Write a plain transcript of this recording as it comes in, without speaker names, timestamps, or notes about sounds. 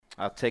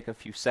I'll take a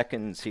few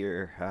seconds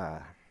here.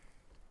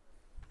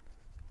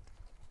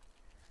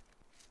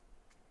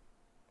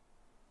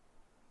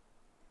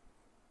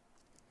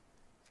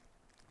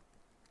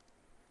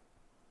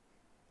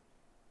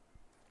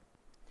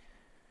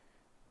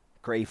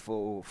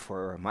 Grateful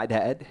for my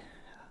dad,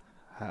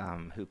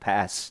 who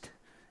passed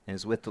and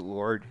is with the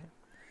Lord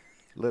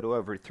a little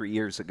over 3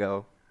 years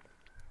ago.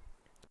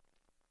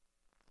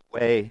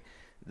 Way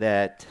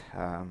that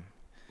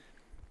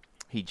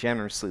he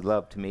generously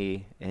loved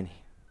me, and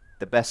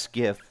the best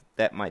gift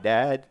that my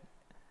dad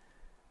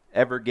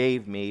ever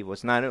gave me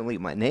was not only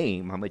my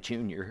name, I'm a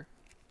junior,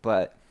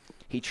 but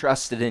he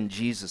trusted in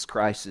Jesus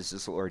Christ as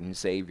his Lord and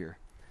Savior.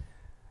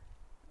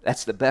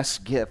 That's the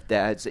best gift,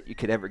 dads, that you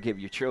could ever give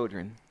your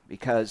children,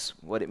 because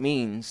what it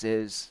means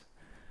is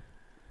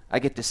I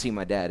get to see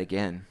my dad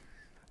again.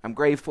 I'm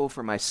grateful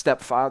for my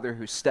stepfather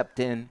who stepped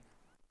in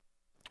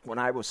when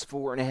I was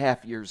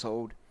 4.5 years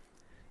old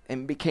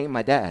and became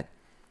my dad.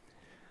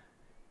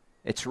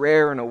 It's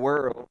rare in a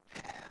world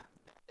that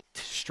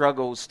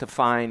struggles to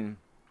find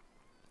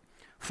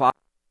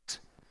fathers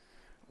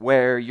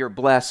where you're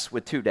blessed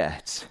with two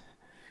dads.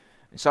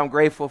 And so I'm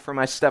grateful for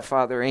my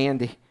stepfather,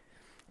 Andy,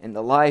 and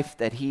the life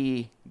that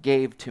he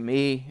gave to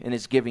me and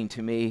is giving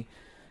to me,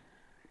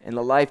 and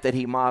the life that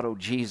he modeled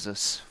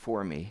Jesus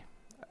for me.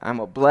 I'm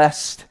a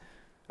blessed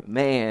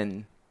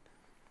man.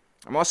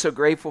 I'm also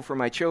grateful for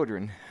my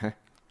children.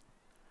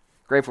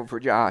 Grateful for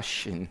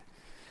Josh and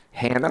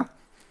Hannah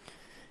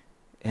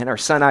and our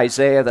son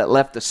Isaiah that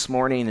left this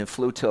morning and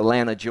flew to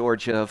Atlanta,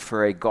 Georgia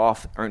for a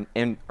golf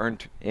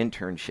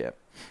internship.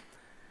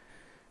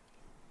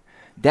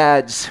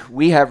 Dads,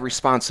 we have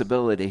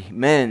responsibility.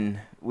 Men,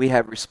 we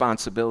have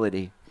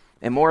responsibility.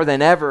 And more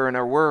than ever in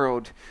our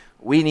world,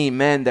 we need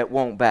men that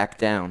won't back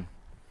down.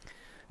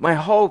 My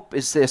hope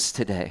is this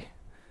today,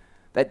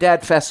 that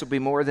Dadfest will be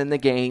more than the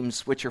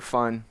games, which are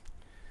fun.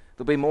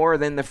 There'll be more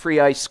than the free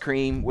ice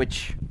cream,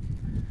 which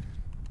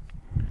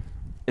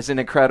is an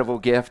incredible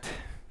gift.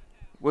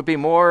 Would be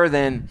more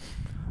than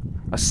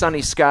a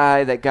sunny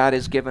sky that God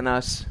has given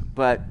us,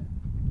 but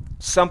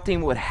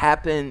something would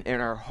happen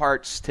in our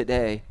hearts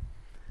today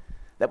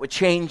that would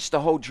change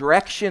the whole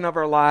direction of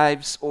our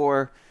lives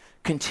or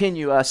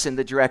continue us in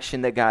the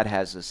direction that God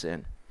has us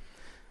in.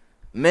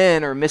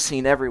 Men are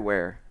missing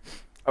everywhere.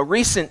 A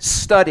recent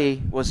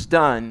study was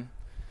done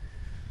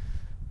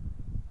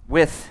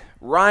with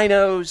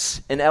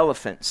rhinos and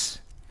elephants.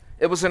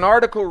 It was an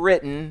article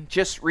written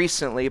just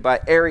recently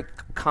by Eric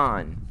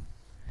Kahn.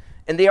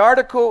 And the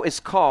article is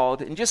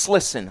called, and just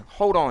listen,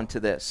 hold on to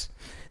this.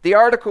 The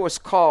article is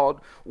called,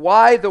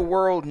 Why the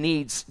World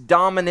Needs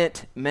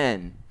Dominant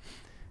Men.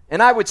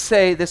 And I would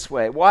say this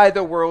way, why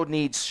the world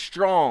needs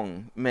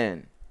strong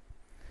men.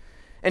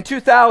 In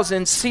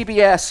 2000,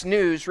 CBS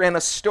News ran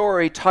a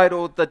story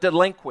titled The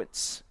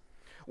Delinquents,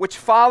 which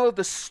followed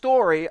the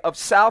story of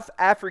South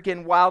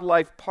African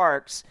wildlife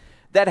parks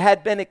that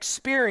had been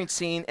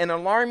experiencing an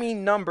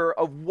alarming number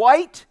of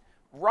white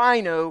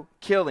rhino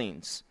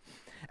killings.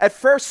 At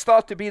first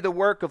thought to be the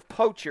work of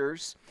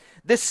poachers,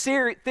 this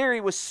theory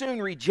was soon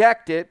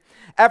rejected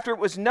after it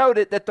was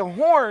noted that the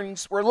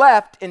horns were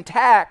left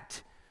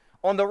intact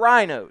on the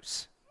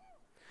rhinos.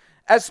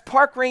 As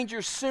park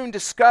rangers soon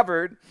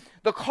discovered,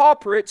 the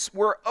culprits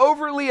were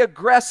overly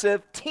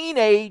aggressive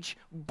teenage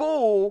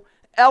bull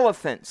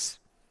elephants.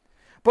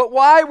 But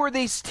why were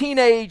these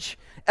teenage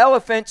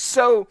elephants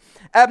so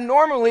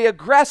abnormally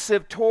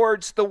aggressive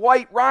towards the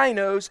white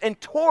rhinos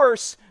and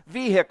towards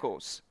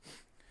vehicles?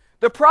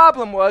 The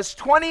problem was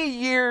 20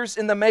 years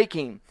in the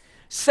making.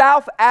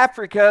 South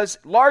Africa's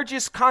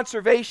largest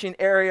conservation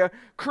area,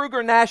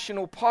 Kruger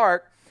National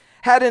Park,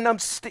 had an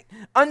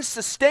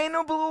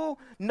unsustainable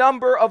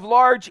number of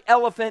large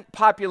elephant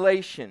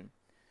population.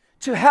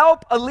 To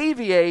help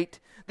alleviate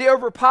the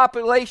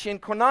overpopulation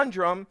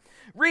conundrum,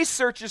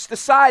 researchers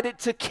decided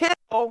to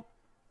kill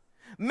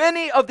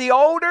many of the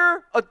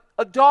older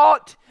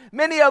adult,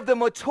 many of the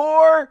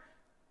mature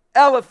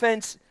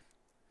elephants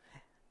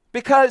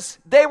because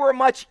they were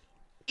much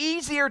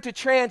easier to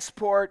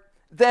transport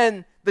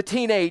than the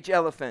teenage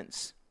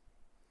elephants.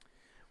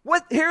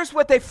 Here's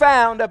what they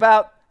found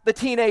about the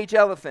teenage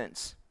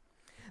elephants.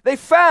 They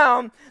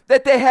found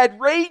that they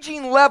had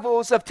raging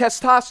levels of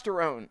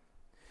testosterone.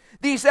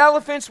 These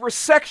elephants were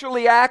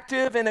sexually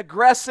active and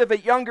aggressive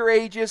at younger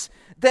ages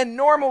than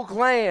normal.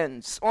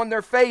 Glands on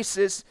their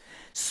faces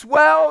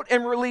swelled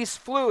and released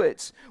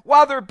fluids,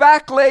 while their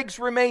back legs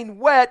remained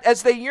wet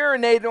as they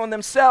urinated on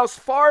themselves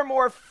far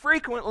more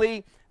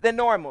frequently than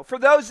normal. For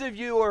those of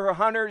you who are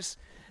hunters,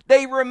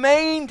 they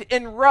remained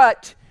in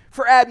rut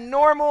for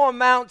abnormal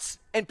amounts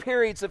and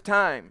periods of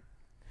time.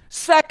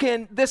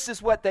 Second, this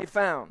is what they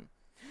found.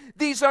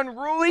 These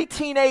unruly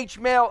teenage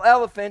male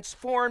elephants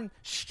formed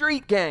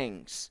street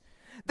gangs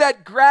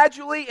that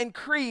gradually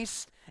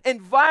increased in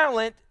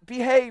violent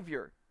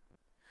behavior.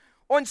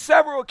 On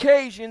several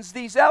occasions,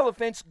 these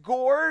elephants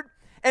gored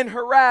and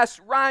harassed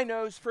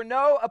rhinos for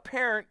no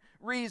apparent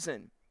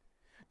reason,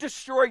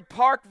 destroyed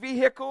park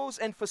vehicles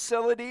and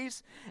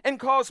facilities, and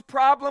caused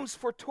problems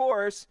for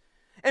tourists,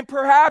 And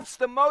perhaps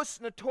the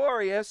most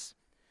notorious,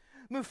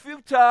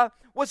 Mufuta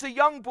was a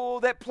young bull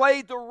that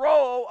played the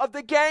role of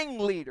the gang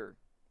leader,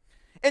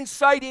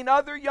 inciting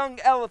other young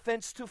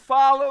elephants to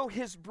follow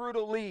his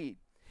brutal lead.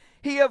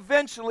 He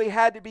eventually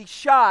had to be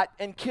shot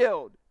and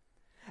killed,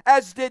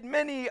 as did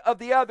many of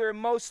the other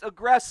most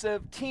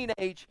aggressive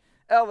teenage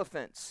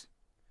elephants.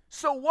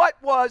 So what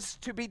was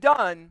to be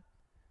done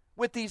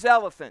with these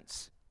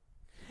elephants?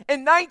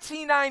 In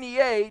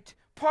 1998,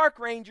 park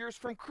rangers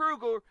from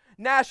Kruger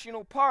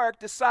National Park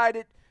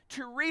decided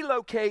to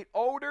relocate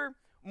older,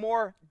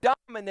 more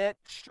dominant,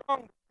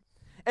 stronger,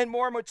 and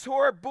more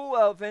mature bull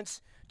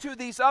elephants to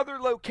these other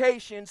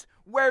locations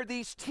where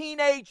these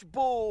teenage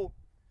bull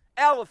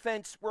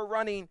elephants were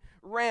running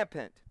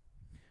rampant.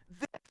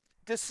 This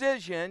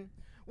decision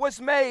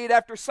was made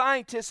after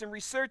scientists and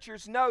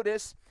researchers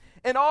noticed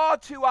an all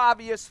too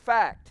obvious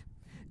fact.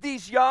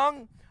 These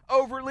young,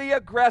 overly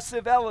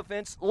aggressive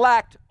elephants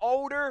lacked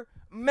older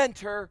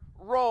mentor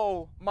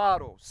role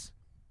models.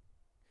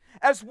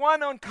 As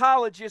one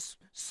oncologist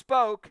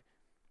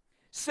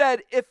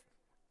said,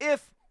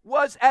 if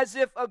was as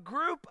if a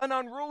group of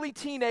unruly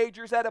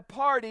teenagers at a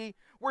party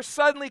were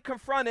suddenly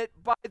confronted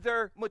by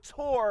their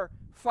mature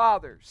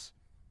fathers.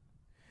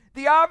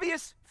 The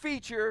obvious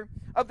feature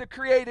of the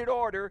created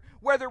order,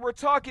 whether we're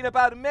talking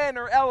about men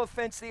or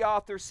elephants, the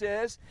author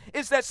says,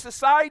 is that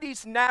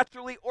societies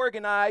naturally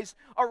organize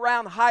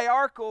around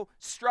hierarchical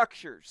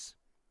structures.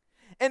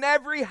 And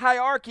every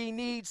hierarchy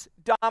needs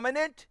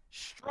dominant,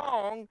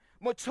 strong,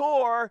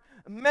 mature,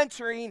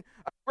 mentoring,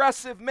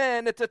 aggressive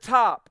men at the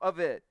top of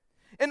it.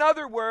 In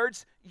other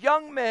words,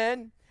 young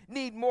men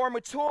need more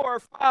mature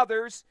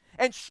fathers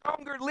and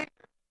stronger leaders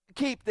to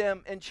keep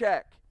them in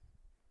check,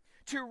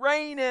 to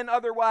rein in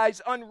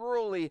otherwise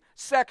unruly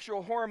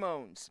sexual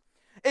hormones,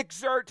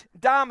 exert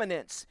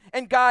dominance,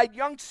 and guide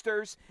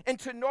youngsters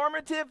into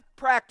normative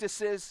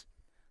practices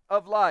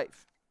of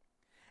life.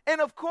 And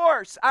of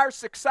course, our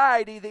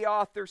society, the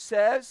author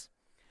says,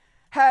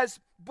 has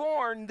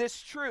borne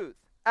this truth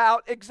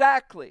out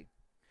exactly.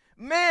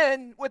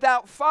 Men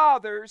without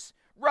fathers,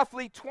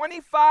 roughly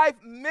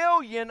 25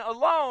 million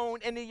alone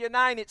in the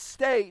United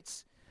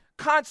States,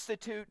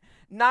 constitute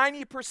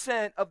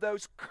 90% of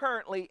those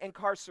currently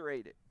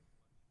incarcerated.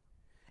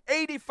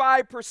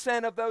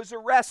 85% of those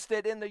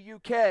arrested in the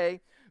UK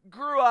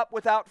grew up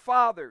without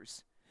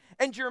fathers.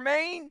 And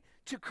germane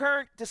to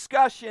current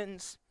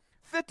discussions,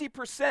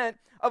 50%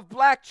 of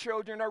black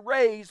children are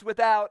raised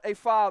without a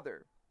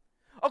father.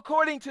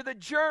 According to the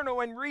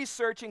Journal in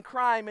Research in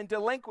Crime and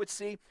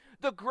Delinquency,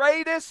 the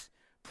greatest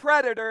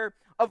predator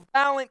of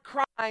violent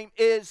crime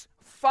is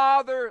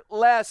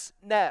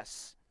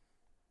fatherlessness.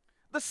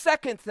 The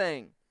second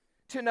thing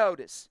to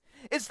notice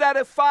is that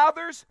a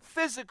father's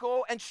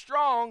physical and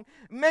strong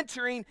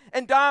mentoring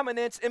and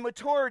dominance and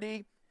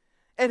maturity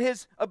and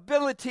his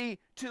ability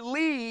to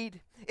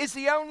lead is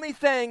the only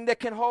thing that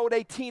can hold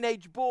a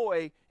teenage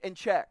boy in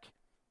check.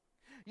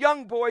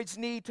 Young boys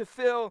need to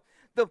feel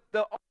the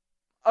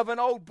of an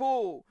old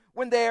bull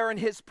when they are in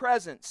his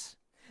presence.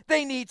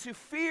 They need to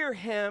fear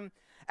him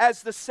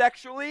as the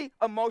sexually,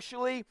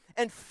 emotionally,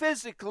 and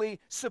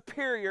physically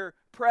superior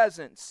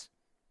presence.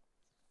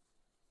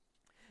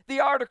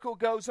 The article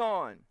goes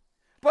on,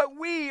 but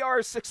we are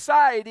a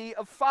society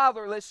of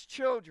fatherless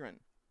children.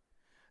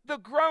 The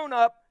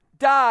grown-up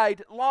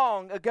died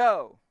long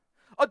ago.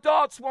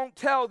 Adults won't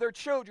tell their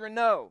children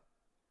no.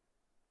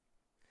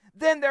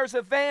 Then there's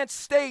advanced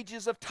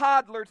stages of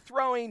toddler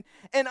throwing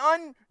an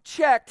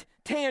unchecked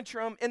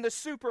tantrum in the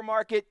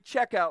supermarket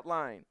checkout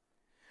line.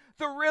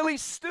 The really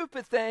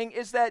stupid thing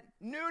is that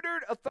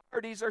neutered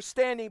authorities are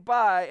standing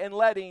by and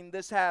letting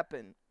this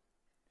happen.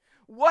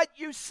 What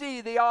you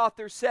see, the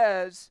author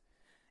says,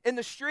 in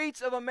the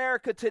streets of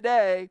America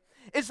today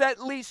is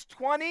at least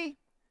 20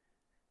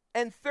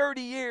 and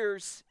 30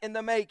 years in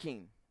the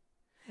making.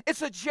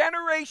 It's a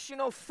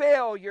generational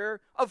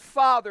failure of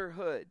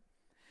fatherhood,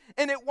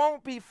 and it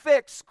won't be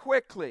fixed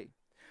quickly.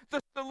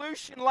 The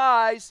solution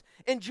lies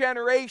in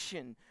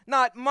generation,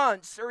 not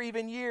months or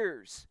even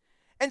years.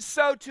 And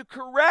so to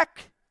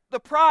correct the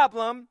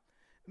problem,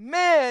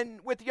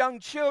 men with young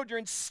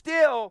children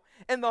still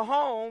in the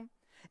home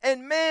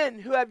and men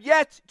who have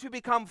yet to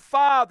become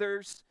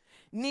fathers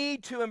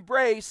need to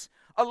embrace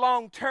a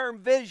long-term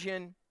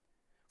vision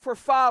for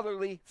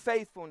fatherly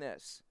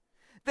faithfulness.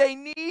 They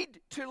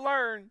need to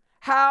learn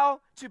how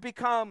to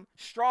become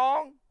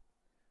strong,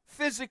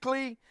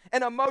 physically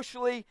and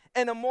emotionally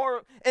and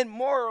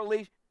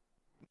morally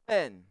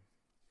men.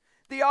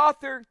 The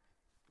author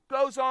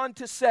goes on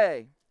to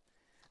say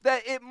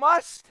that it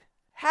must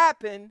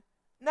happen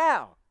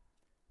now.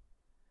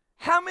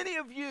 How many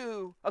of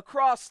you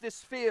across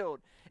this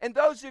field, and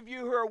those of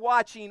you who are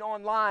watching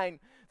online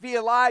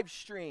via live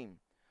stream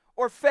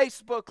or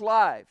Facebook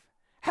Live,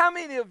 how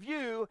many of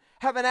you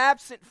have an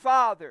absent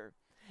father?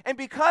 And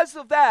because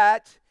of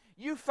that,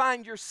 you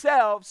find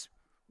yourselves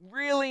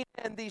reeling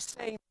in these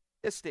same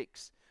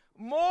statistics.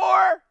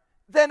 More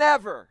than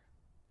ever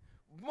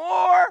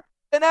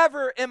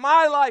in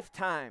my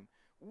lifetime,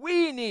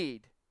 we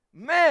need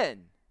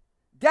men,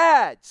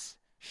 dads,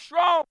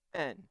 strong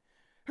men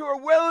who are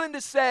willing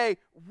to say,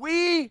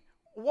 we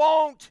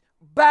won't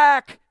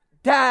back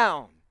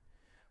down.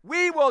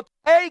 We will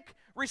take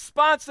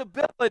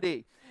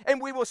responsibility,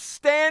 and we will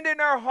stand in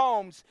our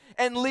homes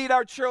and lead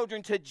our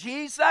children to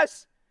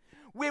Jesus.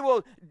 We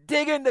will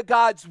dig into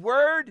God's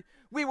word.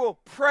 We will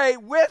pray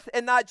with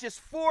and not just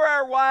for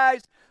our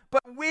wives,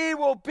 but we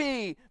will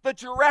be the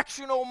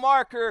directional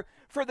marker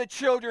for the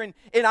children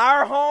in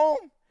our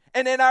home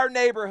and in our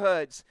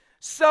neighborhoods,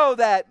 so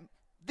that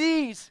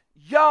these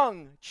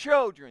young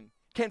children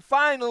can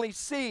finally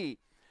see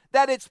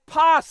that it's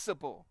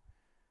possible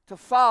to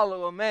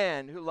follow a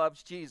man who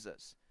loves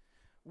Jesus.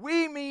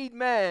 We need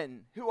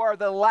men who are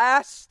the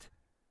last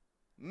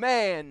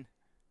man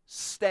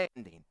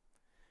standing.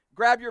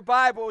 Grab your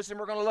Bibles, and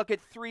we're going to look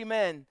at 3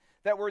 men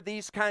that were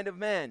these kind of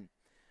men.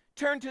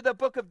 Turn to the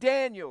book of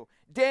Daniel,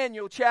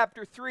 Daniel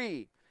chapter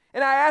 3.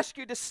 And I ask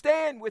you to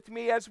stand with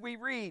me as we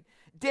read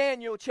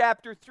Daniel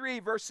chapter 3,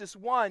 verses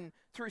 1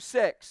 through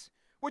 6.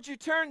 Would you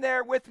turn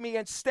there with me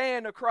and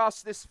stand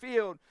across this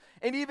field?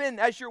 And even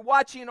as you're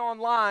watching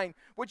online,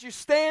 would you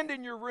stand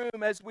in your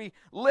room as we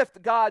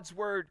lift God's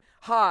word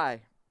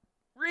high?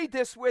 Read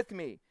this with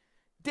me.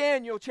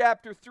 Daniel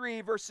chapter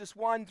 3, verses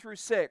 1 through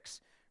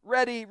 6.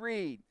 Ready,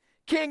 read.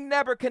 King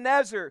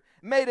Nebuchadnezzar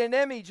made an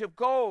image of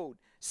gold,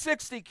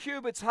 60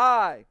 cubits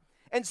high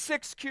and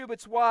 6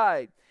 cubits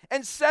wide,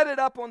 and set it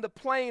up on the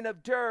plain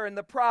of Dur in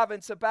the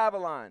province of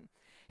Babylon.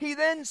 He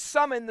then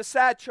summoned the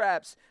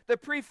satraps, the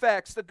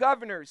prefects, the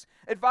governors,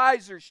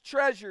 advisors,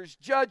 treasurers,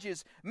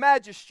 judges,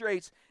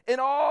 magistrates,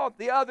 and all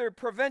the other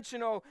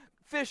provincial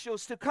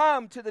officials to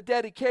come to the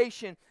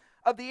dedication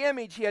of the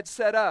image he had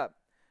set up.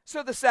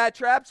 So the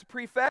satraps,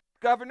 prefects,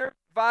 governors,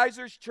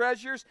 advisors,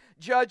 treasurers,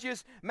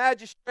 judges,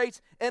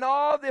 magistrates, and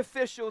all the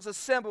officials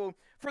assembled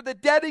for the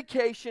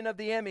dedication of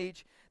the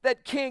image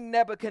that King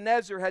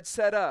Nebuchadnezzar had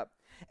set up.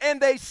 And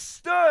they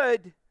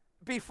stood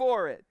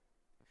before it.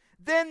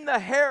 Then the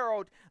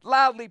herald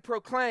loudly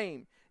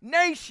proclaimed,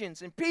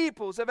 nations and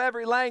peoples of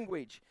every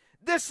language,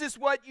 this is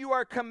what you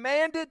are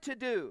commanded to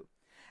do.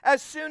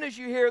 As soon as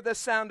you hear the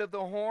sound of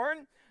the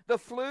horn, the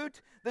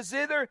flute, the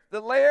zither, the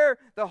lyre,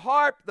 the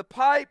harp, the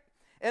pipe,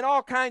 and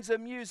all kinds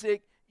of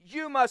music,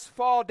 you must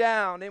fall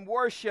down and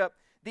worship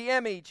the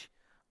image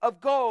of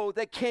gold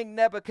that King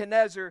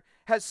Nebuchadnezzar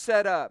has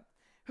set up.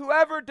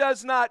 Whoever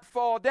does not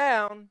fall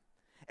down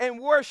and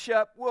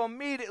worship will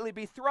immediately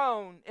be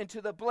thrown into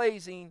the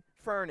blazing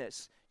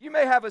furnace. You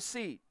may have a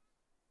seat.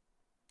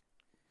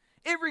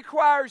 It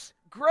requires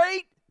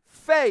great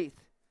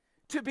faith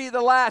to be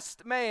the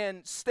last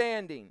man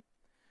standing.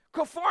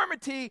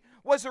 Conformity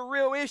was a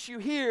real issue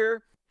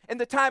here in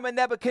the time of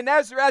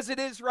Nebuchadnezzar, as it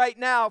is right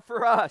now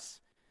for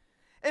us.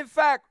 In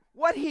fact,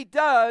 what he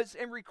does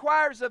and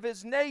requires of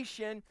his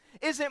nation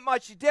isn't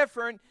much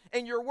different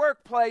in your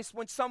workplace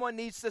when someone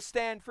needs to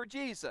stand for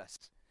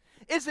Jesus.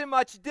 Isn't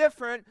much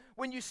different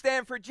when you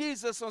stand for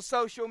Jesus on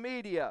social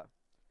media.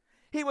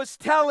 He was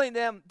telling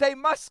them they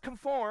must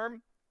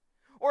conform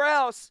or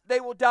else they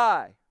will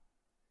die.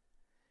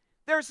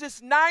 There's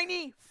this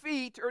 90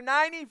 feet or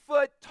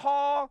 90-foot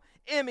tall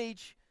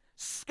image,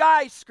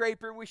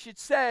 skyscraper we should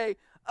say,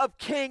 of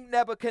King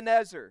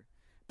Nebuchadnezzar.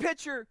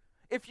 Picture,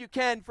 if you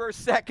can for a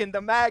second,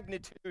 the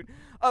magnitude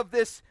of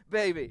this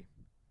baby.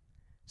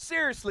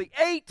 Seriously,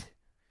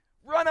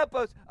 run up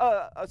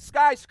a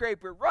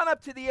skyscraper, run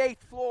up to the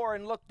 8th floor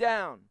and look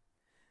down.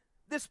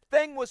 This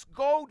thing was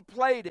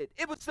gold-plated.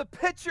 It was the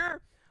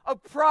picture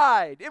of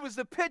pride. It was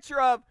the picture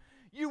of,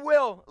 you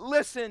will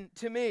listen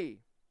to me.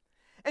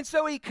 And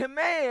so he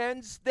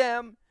commands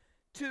them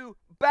to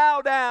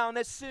bow down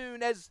as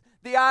soon as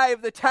the eye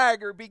of the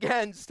tiger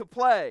begins to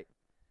play.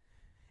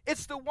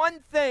 It's the one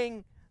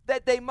thing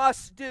that they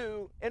must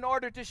do in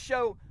order to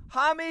show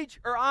homage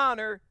or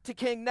honor to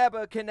King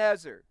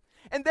Nebuchadnezzar.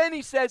 And then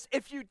he says,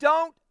 if you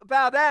don't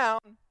bow down,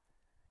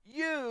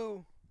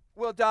 you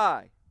will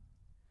die.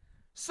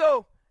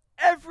 So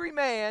every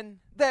man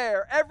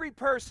there, every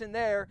person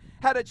there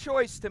had a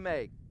choice to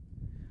make.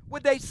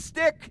 Would they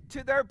stick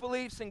to their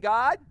beliefs in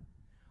God?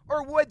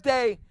 Or would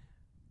they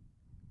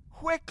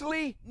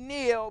quickly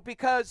kneel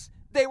because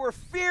they were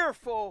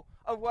fearful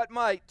of what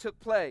might took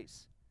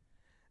place?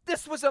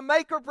 This was a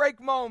make or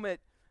break moment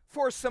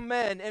for some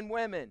men and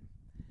women.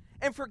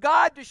 And for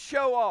God to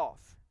show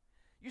off.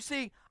 You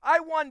see, I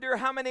wonder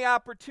how many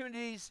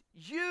opportunities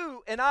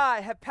you and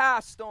I have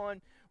passed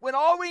on when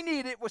all we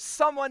needed was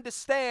someone to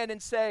stand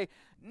and say,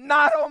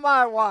 not on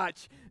my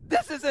watch.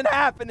 This isn't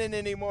happening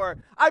anymore.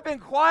 I've been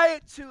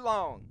quiet too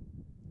long.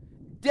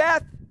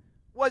 Death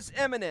was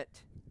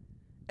imminent.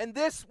 And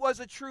this was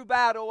a true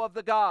battle of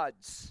the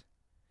gods.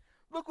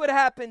 Look what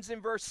happens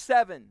in verse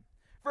 7.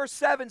 Verse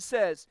 7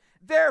 says,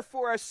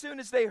 therefore, as soon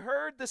as they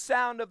heard the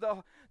sound of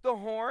the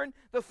horn,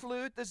 the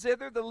flute, the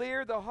zither, the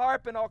lyre, the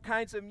harp, and all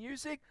kinds of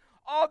music,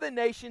 all the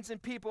nations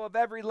and people of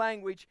every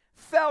language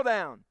fell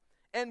down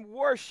and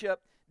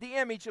worshiped the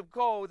image of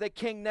gold that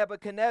King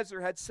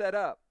Nebuchadnezzar had set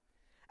up.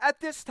 At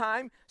this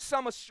time,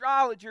 some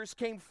astrologers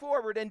came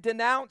forward and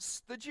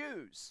denounced the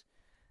Jews.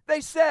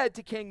 They said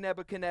to King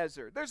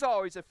Nebuchadnezzar, there's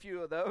always a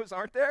few of those,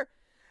 aren't there?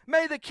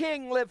 May the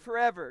king live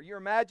forever. Your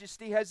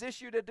majesty has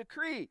issued a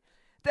decree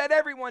that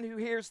everyone who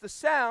hears the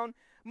sound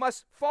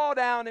must fall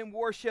down and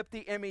worship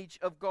the image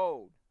of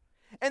gold,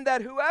 and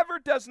that whoever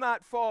does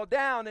not fall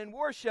down and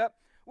worship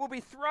will be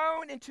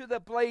thrown into the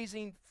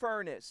blazing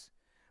furnace.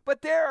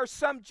 But there are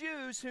some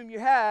Jews whom you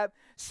have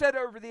set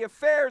over the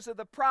affairs of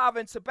the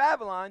province of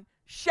Babylon,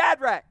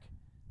 Shadrach,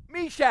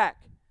 Meshach,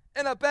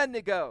 and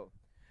Abednego,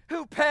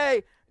 who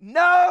pay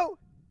no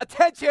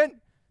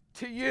attention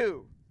to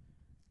you.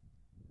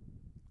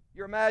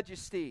 Your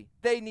majesty,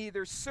 they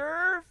neither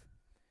serve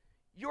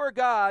your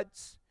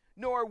gods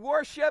nor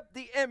worship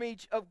the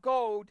image of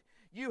gold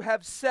you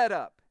have set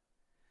up.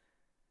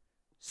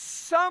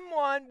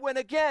 Someone went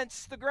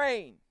against the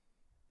grain.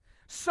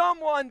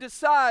 Someone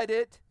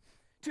decided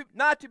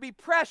not to be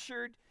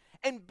pressured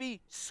and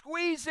be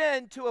squeezed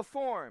into a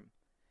form.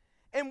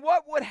 And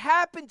what would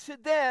happen to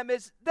them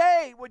is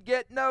they would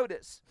get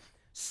notice.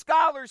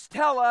 Scholars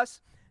tell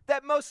us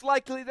that most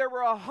likely there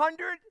were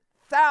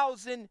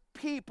 100,000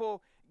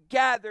 people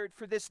gathered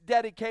for this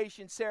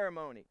dedication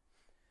ceremony.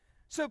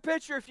 So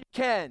picture, if you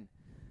can,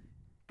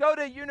 go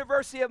to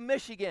University of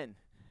Michigan,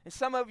 and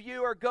some of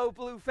you are Go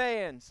Blue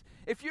fans.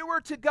 If you were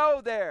to go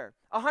there,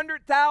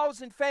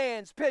 100,000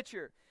 fans,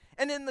 picture,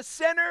 and in the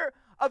center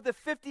of the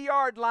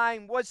 50-yard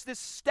line was this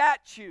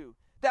statue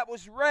that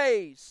was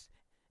raised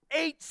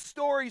 8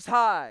 stories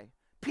high,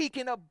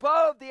 peaking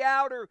above the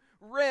outer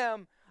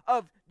rim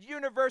of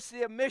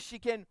University of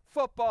Michigan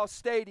football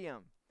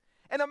stadium.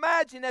 And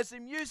imagine as the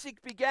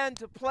music began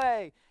to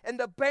play and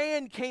the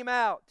band came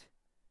out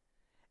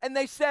and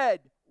they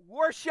said,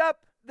 worship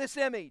this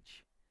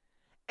image.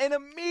 And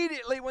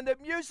immediately when the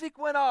music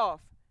went off,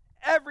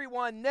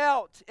 everyone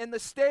knelt in the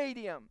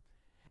stadium.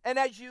 And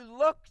as you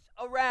looked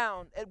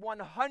around at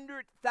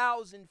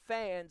 100,000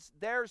 fans,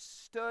 there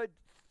stood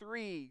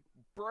 3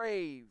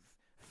 brave,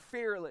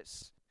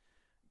 fearless,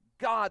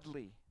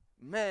 godly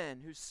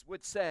men who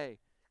would say,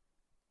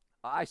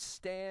 I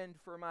stand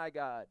for my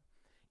God,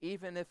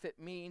 even if it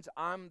means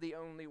I'm the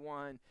only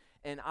one,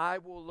 and I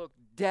will look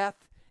death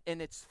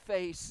in its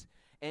face,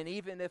 and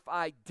even if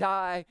I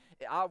die,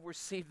 I'll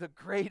receive the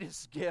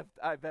greatest gift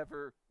I've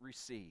ever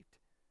received.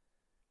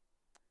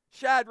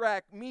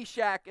 Shadrach,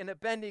 Meshach, and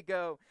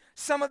Abednego,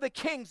 some of the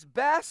king's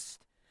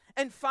best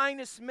and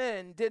finest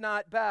men, did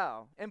not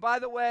bow. And by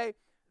the way,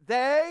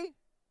 they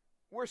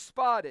were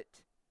spotted.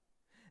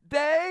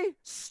 They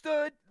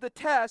stood the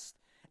test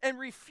and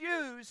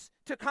refused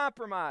to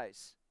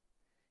compromise.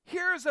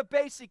 Here's a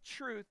basic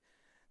truth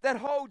that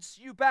holds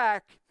you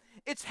back.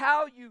 It's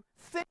how you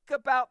think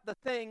about the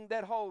thing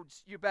that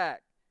holds you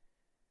back.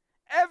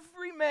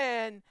 Every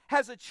man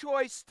has a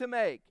choice to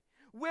make.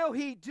 Will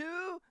he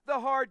do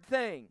the hard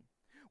thing?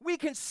 We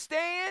can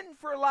stand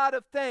for a lot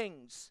of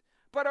things,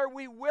 but are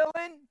we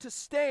willing to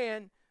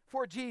stand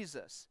for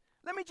Jesus?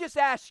 Let me just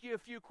ask you a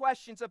few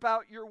questions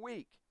about your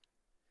week.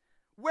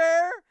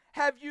 Where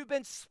have you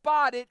been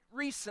spotted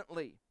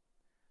recently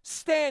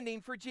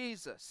standing for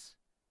Jesus?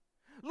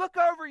 Look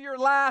over your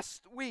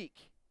last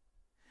week.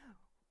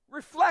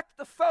 Reflect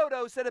the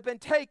photos that have been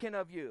taken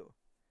of you.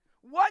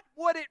 What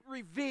would it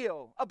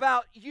reveal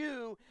about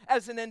you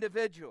as an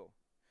individual?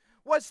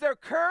 Was there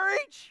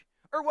courage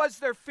or was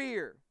there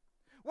fear?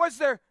 Was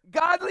there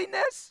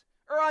godliness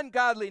or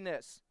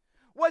ungodliness?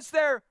 Was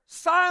there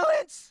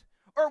silence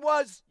or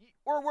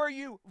were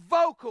you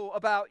vocal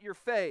about your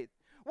faith?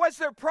 Was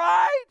there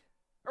pride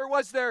or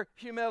was there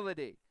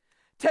humility?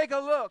 Take a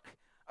look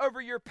over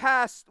your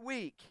past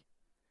week.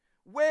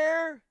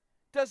 Where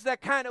does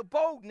that kind of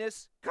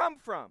boldness come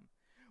from?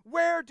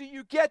 Where do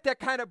you get that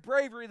kind of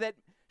bravery that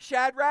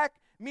Shadrach,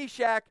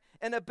 Meshach,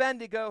 and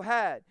Abednego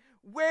had?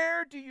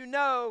 Where do you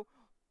know,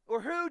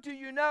 or who do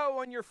you know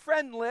on your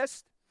friend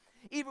list,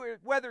 either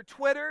whether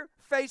Twitter,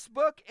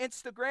 Facebook,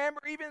 Instagram,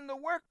 or even in the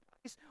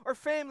workplace or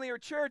family or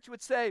church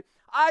would say,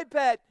 I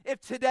bet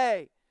if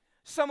today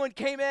someone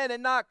came in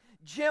and knocked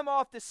Jim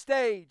off the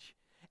stage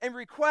and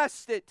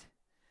requested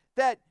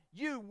that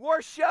you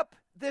worship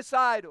this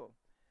idol,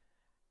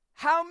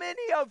 how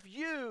many of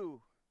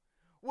you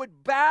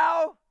would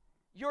bow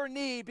your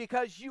knee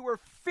because you were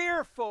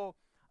fearful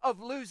of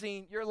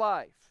losing your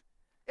life?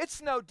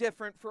 It's no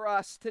different for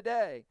us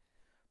today.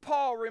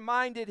 Paul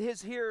reminded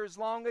his hearers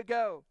long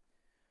ago,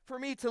 for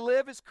me to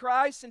live is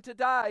Christ and to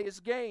die is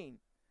gain.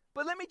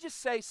 But let me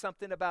just say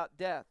something about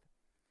death.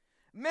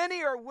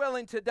 Many are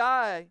willing to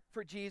die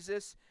for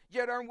Jesus,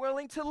 yet are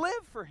unwilling to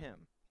live for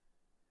him.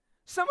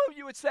 Some of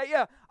you would say,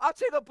 yeah, I'll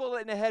take a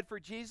bullet in the head for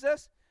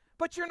Jesus,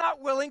 but you're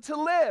not willing to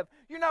live.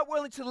 You're not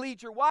willing to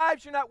lead your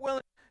wives. You're not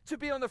willing to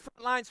be on the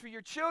front lines for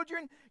your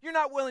children. You're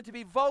not willing to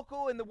be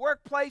vocal in the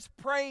workplace,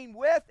 praying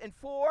with and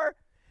for.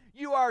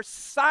 You are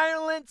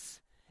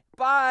silenced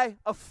by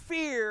a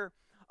fear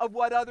of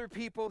what other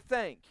people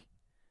think.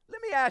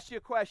 Let me ask you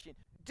a question.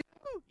 Do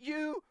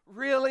you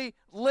really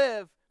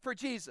live for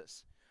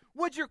Jesus?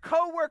 Would your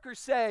coworkers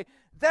say,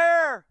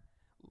 there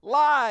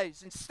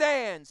lies and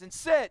stands and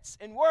sits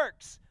and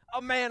works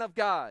a man of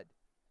God?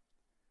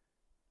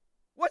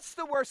 What's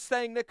the worst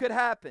thing that could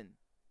happen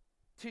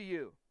to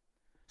you?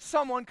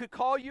 Someone could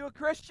call you a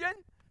Christian,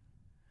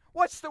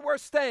 What's the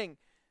worst thing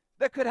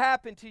that could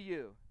happen to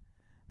you?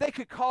 They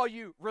could call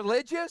you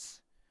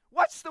religious.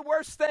 What's the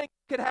worst thing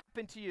that could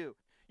happen to you?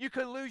 You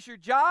could lose your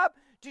job.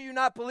 Do you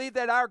not believe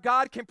that our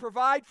God can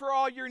provide for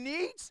all your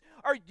needs?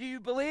 Or do you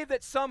believe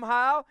that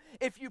somehow,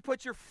 if you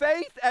put your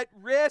faith at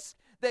risk,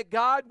 that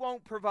God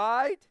won't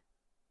provide?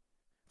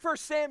 1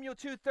 Samuel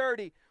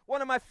 2:30,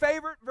 one of my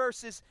favorite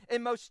verses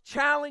and most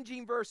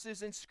challenging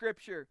verses in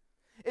Scripture,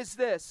 is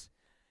this.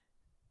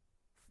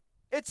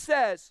 It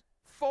says,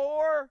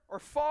 far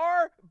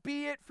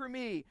be it for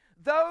me,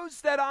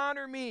 those that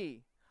honor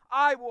me,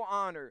 I will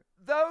honor.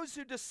 Those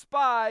who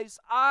despise,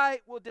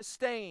 I will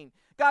disdain.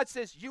 God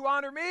says, you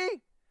honor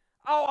me,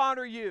 I'll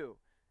honor you.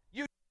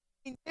 You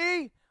dislike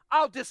me,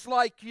 I'll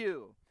dislike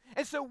you.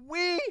 And so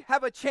we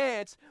have a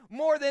chance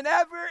more than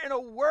ever in a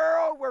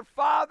world where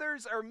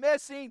fathers are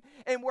missing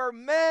and where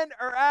men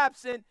are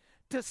absent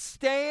to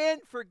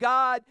stand for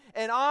God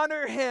and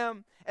honor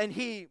Him, and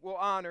He will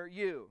honor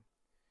you.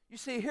 You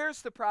see,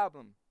 here's the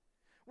problem.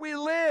 We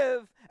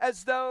live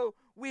as though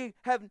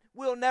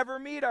we'll never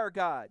meet our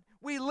God.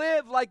 We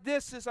live like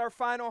this is our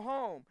final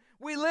home.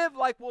 We live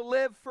like we'll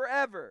live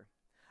forever.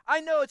 I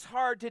know it's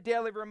hard to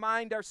daily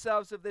remind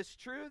ourselves of this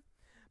truth,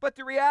 but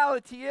the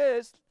reality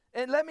is,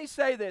 and let me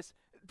say this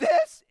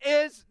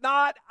is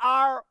not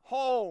our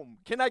home.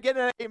 Can I get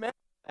an amen?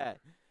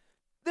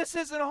 This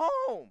isn't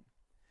home.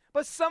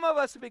 But some of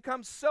us have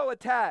become so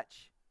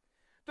attached.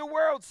 The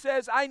world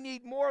says, I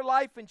need more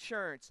life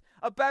insurance,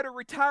 a better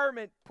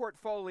retirement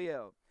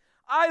portfolio.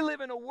 I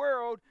live in a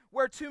world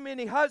where too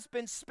many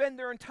husbands spend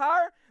their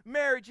entire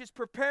marriages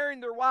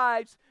preparing their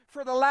wives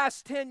for the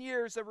last 10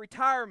 years of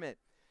retirement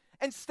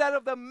instead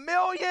of the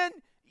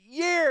 1,000,000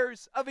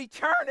 years of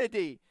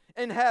eternity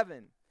in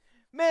heaven.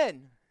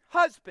 Men,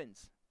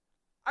 husbands,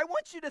 I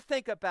want you to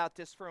think about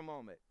this for a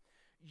moment.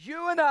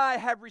 You and I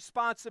have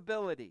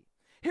responsibility.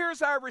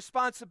 Here's our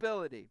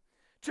responsibility: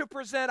 to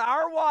present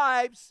our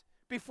wives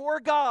before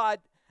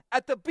God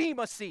at the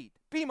Bema seat,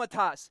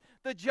 Bematas,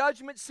 the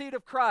judgment seat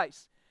of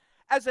Christ,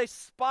 as a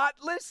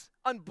spotless,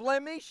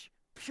 unblemished,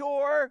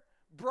 pure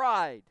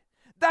bride.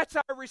 That's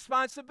our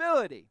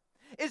responsibility,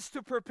 is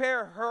to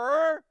prepare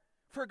her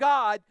for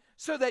God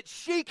so that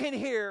she can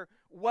hear,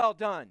 well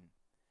done.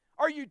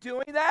 Are you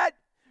doing that?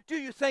 Do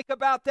you think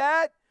about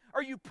that?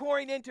 Are you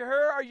pouring into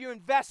her? Are you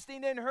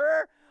investing in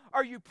her?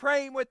 Are you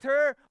praying with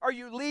her? Are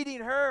you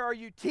leading her? Are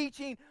you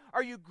teaching?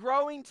 Are you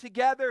growing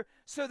together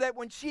so that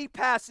when she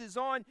passes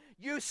on,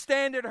 you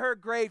stand at her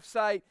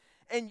gravesite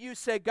and you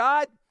say,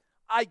 God,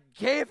 I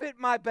gave it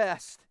my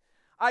best.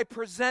 I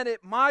presented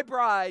my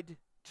bride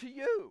to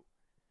you.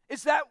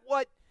 Is that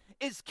what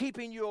is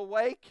keeping you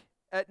awake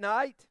at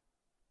night?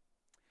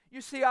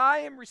 You see, I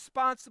am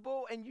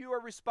responsible and you are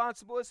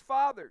responsible as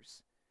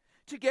fathers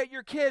to get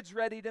your kids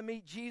ready to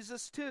meet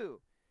Jesus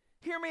too.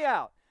 Hear me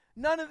out.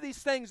 None of these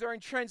things are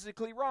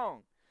intrinsically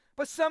wrong.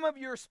 But some of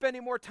you are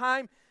spending more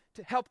time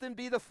to help them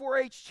be the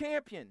 4-H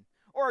champion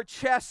or a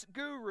chess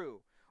guru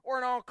or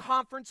an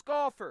all-conference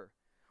golfer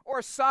or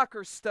a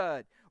soccer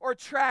stud or a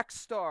track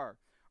star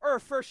or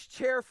a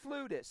first-chair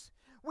flutist.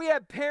 We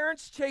have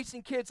parents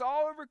chasing kids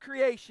all over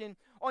creation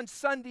on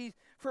Sundays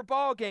for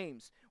ball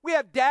games. We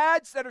have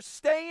dads that are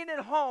staying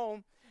at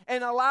home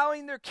and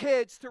allowing their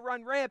kids to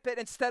run rampant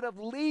instead of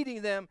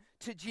leading them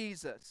to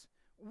Jesus.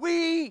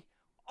 We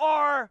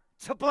are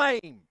to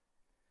blame.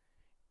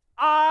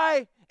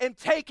 I am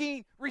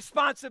taking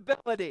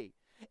responsibility.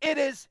 It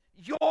is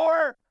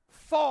your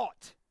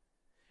fault.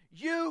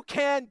 You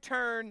can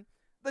turn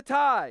the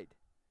tide.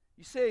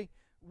 You see,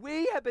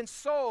 we have been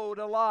sold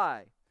a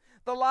lie.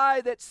 The lie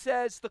that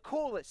says the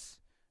coolest,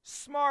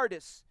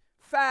 smartest,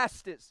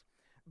 fastest,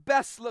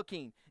 best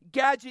looking,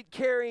 gadget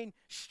carrying,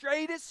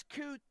 straightest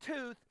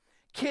tooth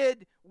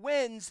kid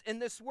wins in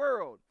this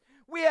world.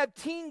 We have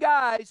teen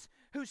guys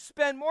who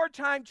spend more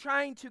time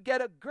trying to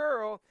get a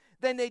girl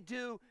than they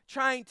do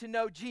trying to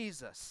know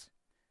Jesus.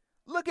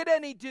 Look at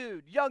any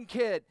dude, young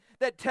kid,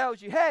 that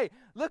tells you, hey,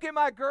 look at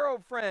my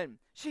girlfriend.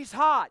 She's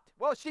hot.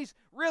 Well, she's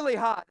really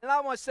hot. And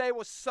I want to say,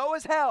 well, so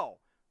is hell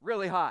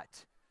really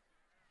hot.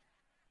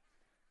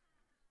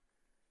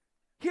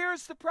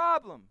 Here's the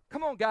problem.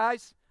 Come on,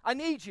 guys. I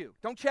need you.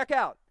 Don't check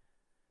out.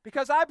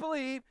 Because I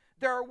believe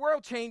there are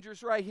world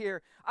changers right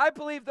here. I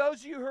believe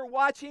those of you who are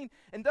watching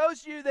and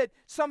those of you that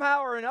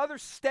somehow are in other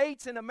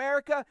states in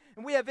America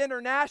and we have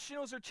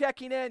internationals are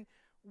checking in,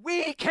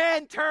 we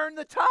can turn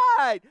the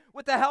tide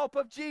with the help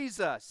of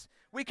Jesus.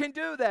 We can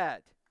do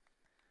that.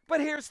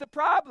 But here's the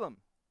problem.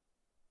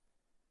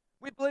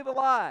 We believe a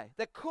lie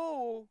that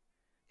cool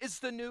is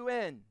the new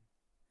in.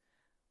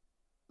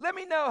 Let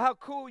me know how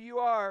cool you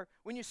are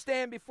when you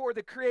stand before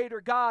the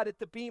Creator God at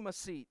the Bema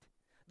seat.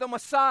 The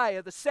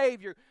Messiah, the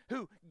Savior,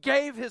 who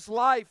gave His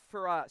life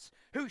for us,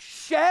 who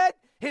shed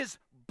His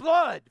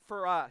blood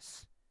for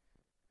us.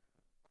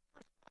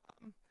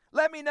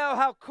 Let me know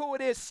how cool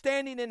it is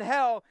standing in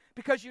hell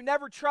because you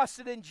never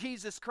trusted in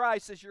Jesus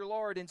Christ as your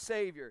Lord and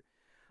Savior.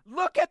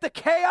 Look at the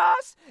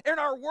chaos in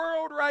our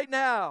world right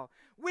now.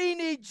 We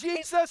need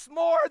Jesus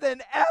more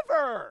than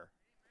ever.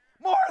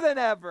 More than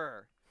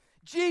ever.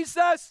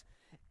 Jesus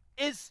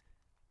is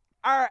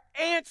our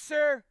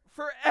answer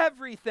for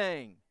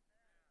everything.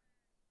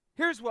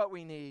 Here's what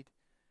we need.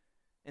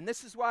 And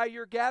this is why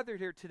you're gathered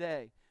here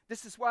today.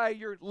 This is why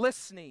you're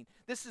listening.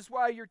 This is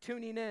why you're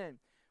tuning in.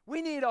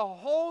 We need a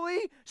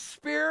Holy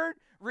Spirit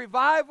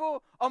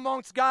revival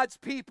amongst God's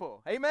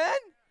people. Amen?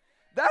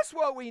 That's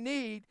what we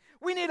need.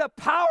 We need a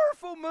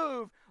powerful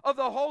move of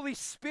the Holy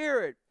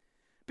Spirit,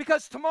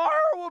 because tomorrow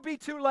will be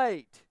too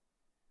late.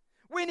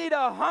 We need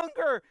a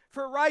hunger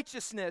for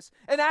righteousness,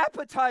 an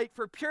appetite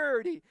for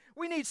purity.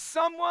 We need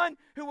someone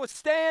who will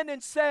stand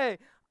and say,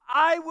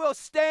 I will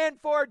stand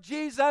for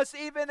Jesus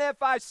even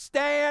if I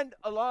stand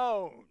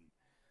alone.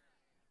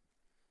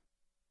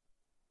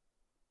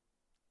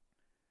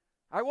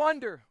 I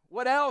wonder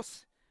what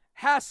else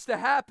has to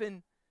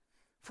happen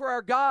for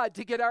our God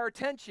to get our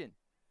attention.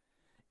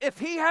 If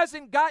He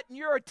hasn't gotten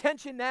your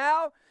attention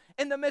now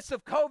in the midst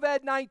of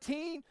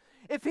COVID-19,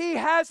 if He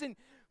hasn't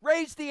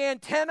raised the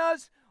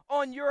antennas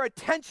on your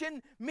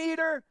attention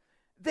meter,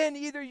 then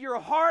either your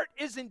heart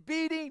isn't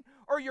beating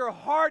or your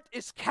heart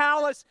is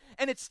callous,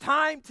 and it's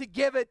time to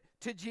give it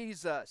to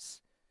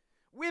Jesus.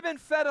 We've been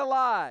fed a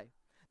lie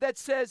that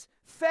says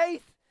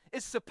faith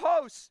is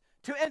supposed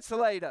to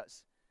insulate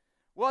us.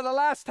 Well, the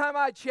last time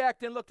I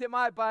checked and looked at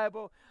my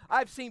Bible,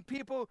 I've seen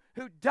people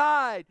who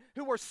died,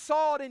 who were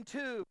sawed in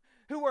two,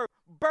 who were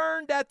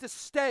burned at the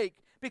stake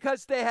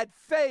because they had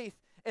faith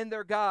in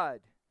their God.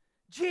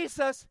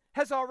 Jesus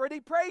has already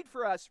prayed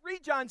for us.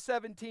 Read John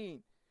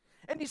 17.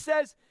 And He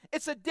says,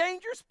 it's a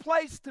dangerous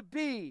place to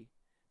be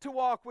to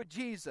walk with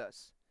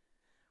Jesus.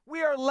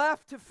 We are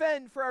left to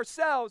fend for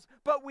ourselves,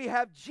 but we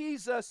have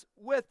Jesus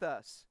with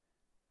us.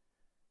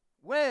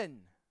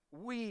 When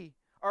we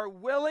are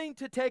willing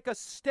to take a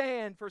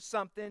stand for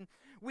something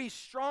we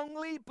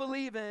strongly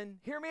believe in,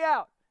 hear me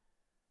out,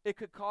 it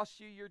could cost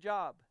you your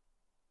job.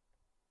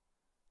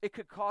 It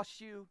could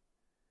cost you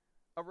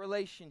a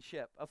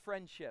relationship, a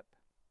friendship.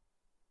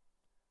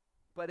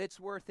 But it's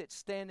worth it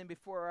standing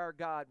before our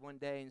God one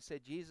day and say,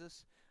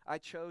 Jesus, I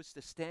chose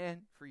to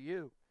stand for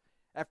you.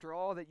 After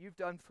all that you've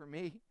done for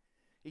me,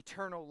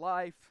 eternal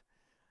life,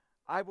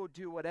 I will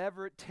do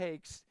whatever it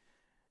takes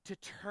to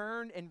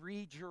turn and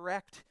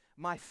redirect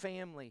my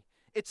family.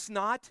 It's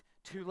not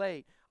too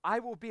late. I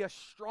will be a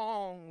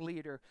strong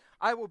leader.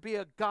 I will be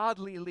a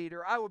godly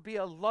leader. I will be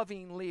a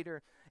loving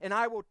leader. And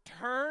I will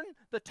turn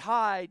the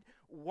tide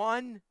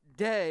one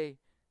day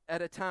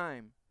at a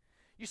time.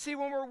 You see,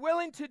 when we're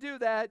willing to do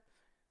that,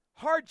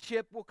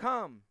 hardship will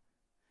come.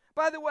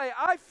 By the way,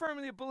 I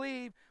firmly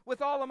believe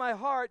with all of my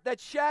heart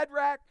that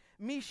Shadrach,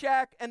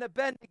 Meshach, and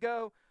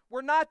Abednego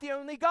were not the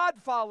only God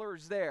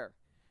followers there.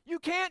 You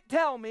can't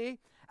tell me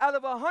out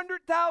of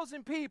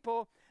 100,000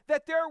 people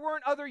that there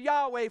weren't other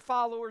Yahweh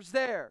followers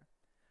there.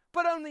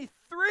 But only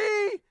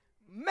 3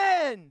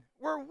 men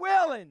were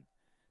willing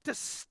to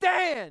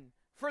stand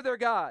for their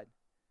God.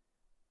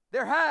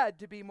 There had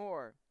to be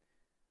more.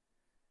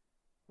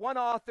 One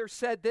author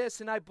said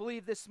this, and I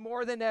believe this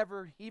more than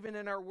ever, even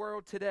in our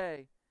world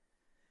today.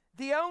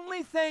 The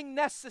only thing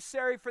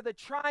necessary for the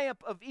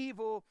triumph of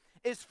evil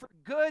is for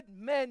good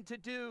men to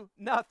do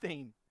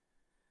nothing.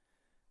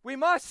 We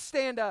must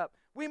stand up.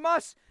 We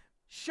must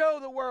show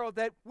the world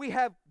that we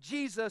have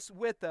Jesus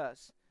with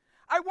us.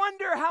 I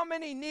wonder how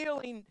many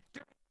kneeling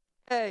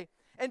today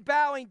and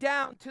bowing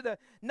down to the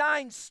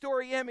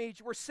 9-story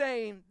image were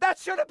saying, that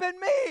should have been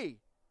me.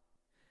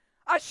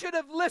 I should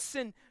have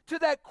listened to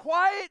that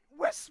quiet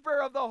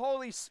whisper of the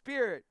Holy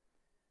Spirit.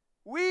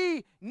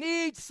 We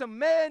need some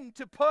men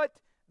to put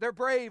their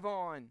brave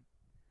on.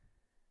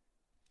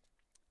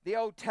 The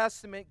Old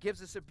Testament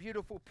gives us a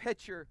beautiful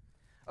picture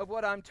of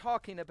what I'm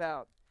talking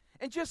about.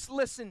 And just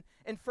listen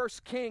in 1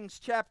 Kings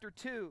chapter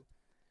 2.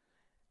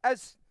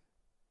 As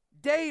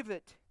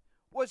David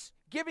was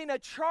giving a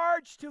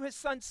charge to his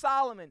son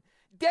Solomon,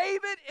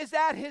 David is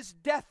at his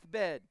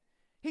deathbed.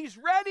 He's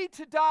ready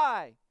to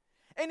die.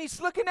 And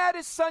he's looking at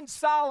his son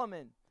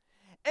Solomon.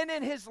 And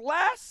in his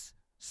last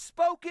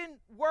spoken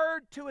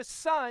word to his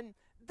son,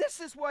 this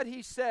is what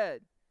he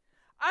said.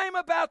 I am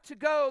about to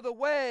go the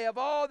way of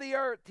all the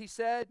earth, he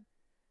said.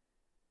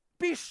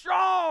 Be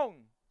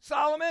strong,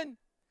 Solomon.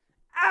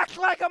 Act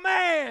like a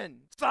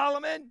man,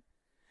 Solomon.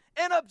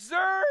 And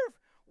observe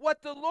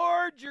what the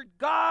Lord your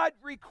God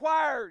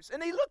requires.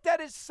 And he looked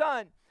at his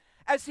son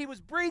as he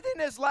was breathing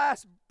his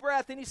last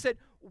breath, and he said,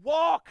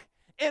 walk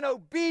in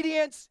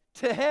obedience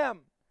to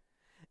him.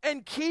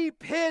 And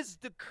keep his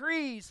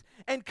decrees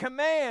and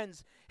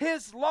commands,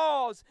 his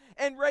laws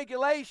and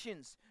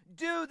regulations.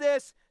 Do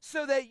this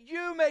so that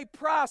you may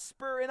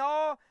prosper in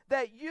all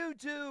that you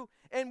do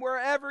and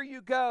wherever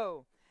you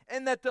go,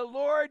 and that the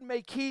Lord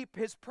may keep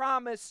his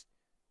promise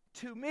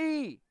to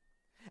me.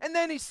 And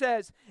then he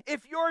says,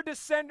 if your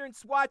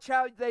descendants watch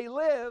how they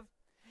live,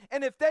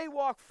 and if they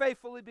walk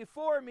faithfully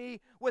before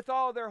me with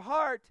all their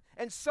heart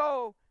and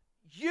soul,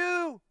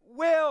 you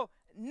will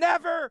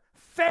never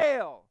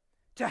fail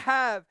to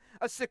have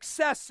a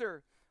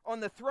successor on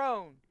the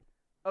throne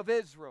of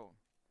Israel.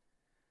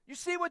 You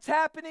see what's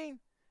happening?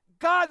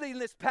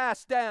 Godliness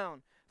passed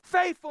down.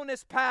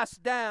 Faithfulness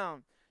passed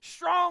down.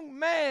 Strong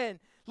men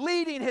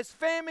leading his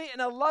family in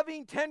a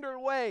loving, tender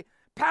way,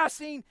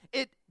 passing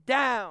it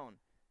down.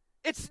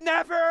 It's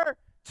never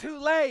too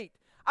late.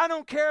 I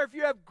don't care if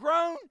you have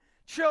grown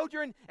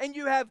children and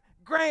you have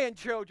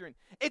grandchildren.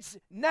 It's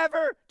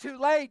never too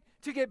late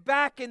to get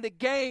back in the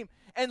game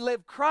and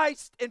live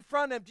Christ in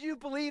front of them. Do you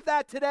believe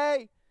that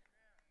today?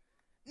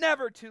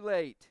 Never too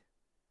late.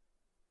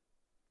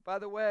 By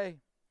the way,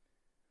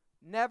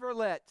 never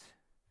let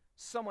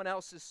someone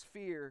else's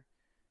fear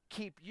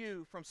keep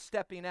you from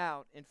stepping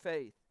out in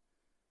faith.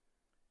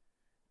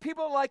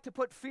 People like to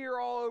put fear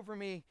all over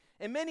me.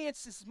 In many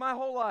instances, my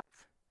whole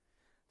life,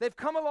 they've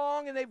come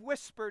along and they've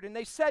whispered and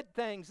they said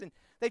things and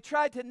they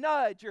tried to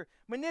nudge or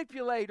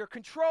manipulate or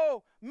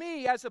control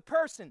me as a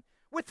person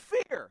with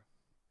fear.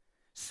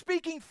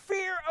 Speaking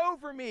fear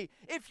over me.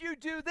 If you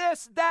do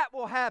this, that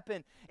will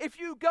happen. If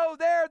you go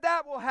there,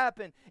 that will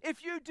happen.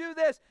 If you do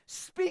this,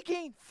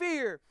 speaking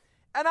fear.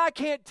 And I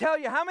can't tell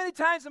you how many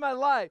times in my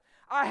life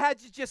I had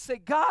to just say,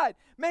 God,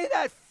 may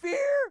that fear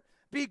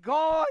be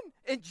gone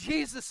in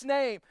Jesus'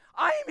 name.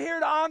 I am here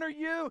to honor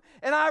you,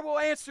 and I will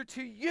answer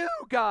to you,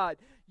 God.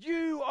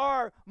 You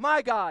are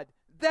my God.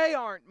 They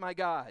aren't my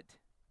God.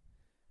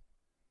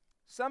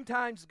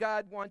 Sometimes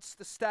God wants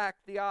to stack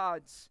the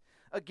odds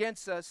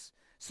against us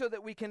so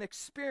that we can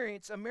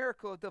experience a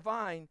miracle of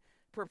divine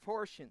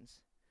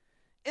proportions.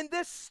 In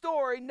this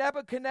story,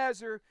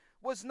 Nebuchadnezzar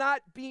was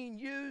not being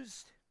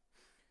used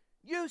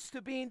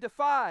to being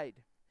defied.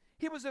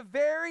 He was a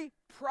very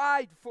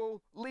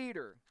prideful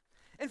leader.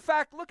 In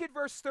fact, look at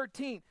verse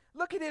 13.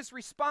 Look at his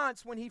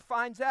response when he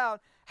finds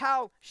out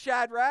how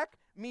Shadrach,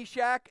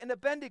 Meshach, and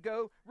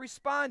Abednego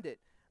responded.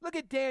 Look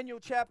at Daniel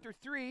chapter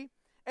 3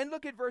 and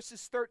look at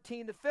verses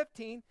 13 to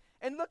 15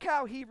 and look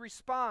how he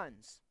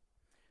responds.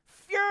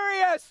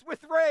 Furious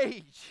with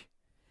rage,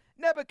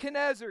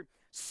 Nebuchadnezzar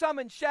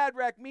summoned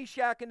Shadrach,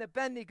 Meshach, and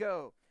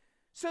Abednego.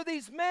 So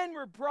these men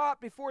were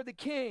brought before the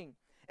king.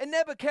 And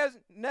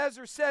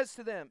Nebuchadnezzar says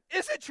to them,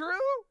 is it true,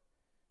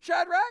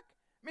 Shadrach,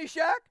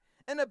 Meshach,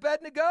 and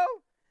Abednego,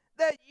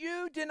 that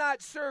you did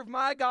not serve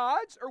my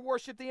gods or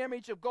worship the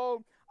image of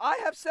gold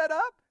I have set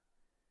up?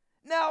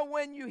 Now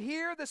when you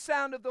hear the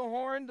sound of the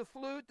horn, the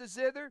flute, the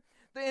zither,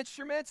 the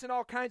instruments, and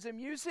all kinds of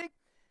music,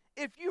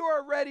 if you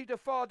are ready to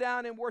fall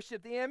down and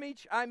worship the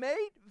image I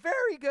made,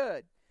 very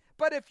good.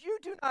 But if you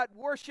do not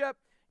worship,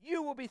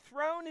 you will be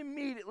thrown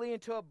immediately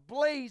into a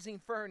blazing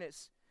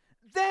furnace.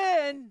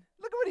 Then,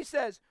 look at what he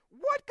says,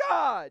 what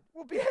God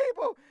will be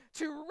able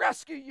to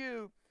rescue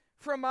you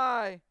from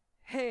my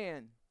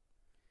hand?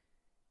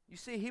 You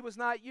see, he was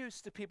not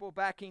used to people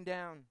backing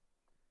down.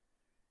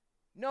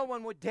 No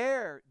one would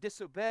dare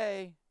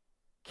disobey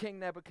King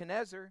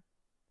Nebuchadnezzar.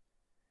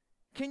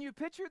 Can you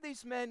picture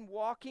these men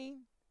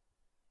walking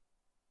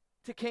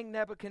to King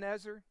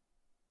Nebuchadnezzar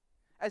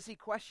as he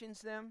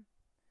questions them?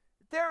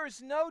 There is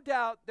no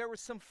doubt there was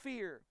some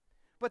fear,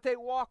 but they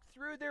walked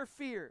through their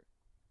fear.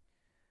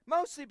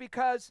 Mostly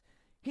because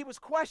he was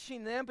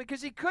questioning them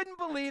because he couldn't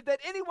believe that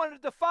anyone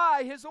would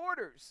defy his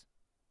orders.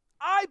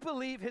 I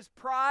believe his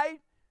pride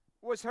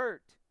was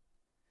hurt.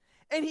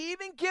 And he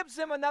even gives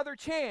them another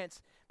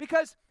chance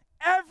because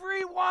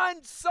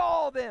everyone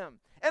saw them.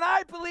 And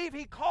I believe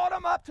he called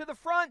them up to the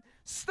front,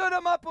 stood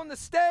them up on the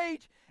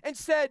stage, and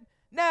said,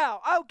 now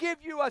I'll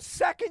give you a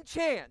second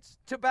chance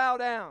to bow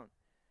down.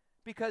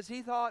 Because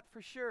he thought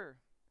for sure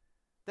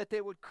that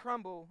they would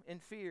crumble in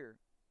fear.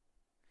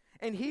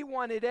 And he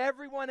wanted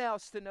everyone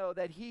else to know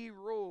that he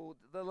ruled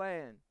the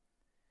land.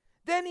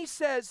 Then he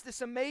says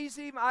this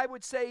amazing, I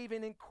would say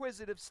even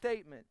inquisitive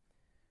statement.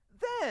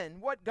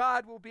 Then what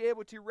God will be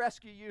able to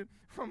rescue you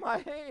from my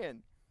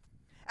hand?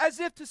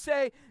 As if to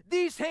say,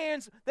 these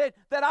hands that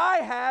I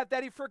have,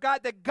 that he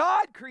forgot that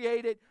God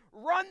created,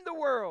 run the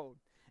world.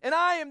 And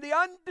I am the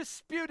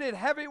undisputed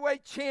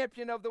heavyweight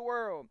champion of the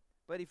world.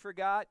 But he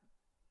forgot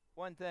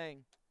one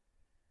thing,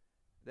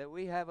 that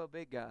we have a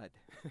big God.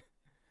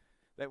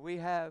 That we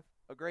have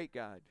a great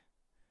God,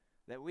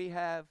 that we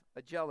have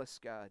a jealous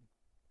God,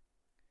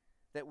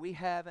 that we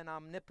have an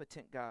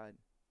omnipotent God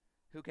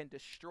who can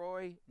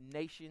destroy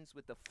nations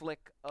with the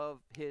flick of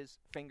his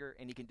finger,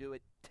 and he can do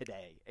it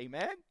today.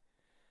 Amen?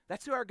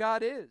 That's who our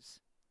God is.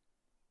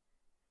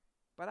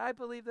 But I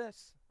believe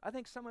this. I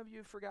think some of you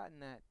have forgotten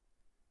that.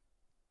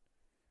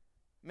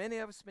 Many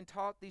of us have been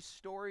taught these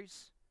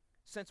stories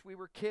since we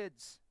were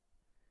kids.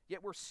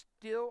 Yet we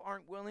still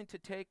aren't willing to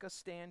take a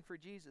stand for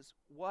Jesus.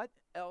 What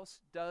else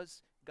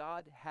does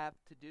God have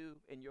to do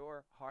in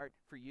your heart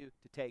for you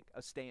to take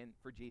a stand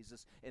for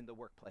Jesus in the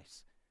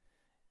workplace?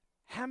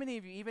 How many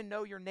of you even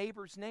know your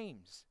neighbor's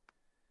names?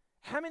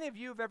 How many of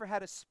you have ever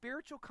had a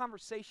spiritual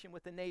conversation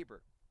with a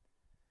neighbor?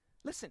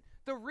 Listen,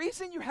 the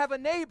reason you have a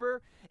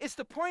neighbor is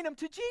to point them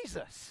to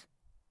Jesus.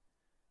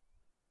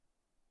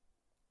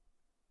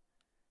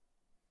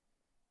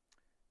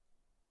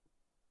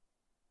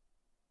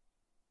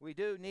 We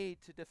do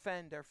need to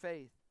defend our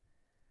faith.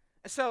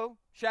 And so,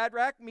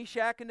 Shadrach,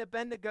 Meshach, and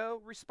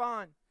Abednego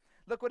respond.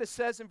 Look what it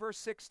says in verse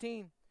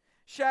 16.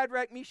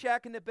 Shadrach,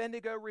 Meshach, and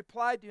Abednego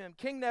replied to him,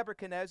 King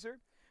Nebuchadnezzar,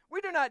 we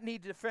do not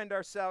need to defend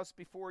ourselves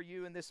before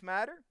you in this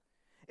matter.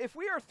 if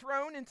we are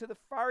thrown into the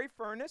fiery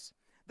furnace,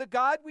 the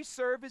God we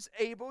serve is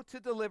able to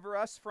deliver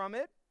us from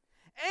it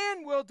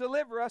and will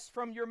deliver us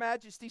from your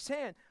majesty's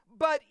hand.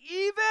 But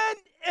even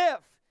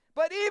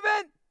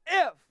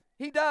if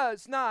he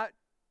does not,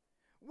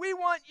 we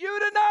want you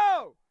to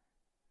know,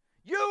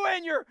 you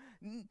and your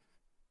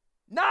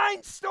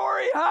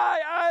 9-story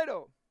high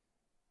idol,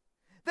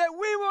 that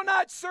we will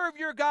not serve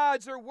your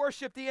gods or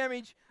worship the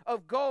image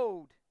of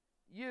gold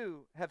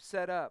you have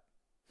set up.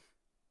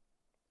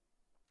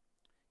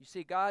 You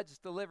see, God's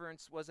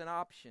deliverance was an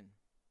option,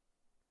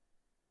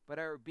 but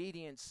our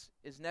obedience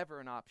is never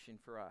an option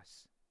for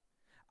us.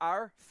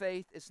 Our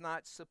faith is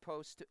not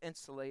supposed to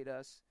insulate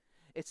us.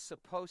 It's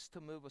supposed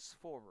to move us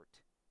forward.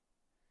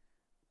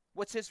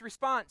 What's his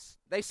response?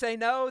 They say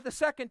no the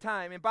second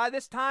time, and by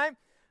this time,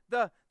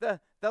 the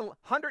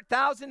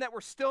 100,000 that were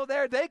still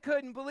there, they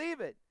couldn't believe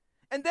it.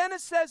 And then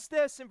it says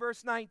this in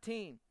verse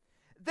 19.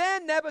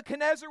 Then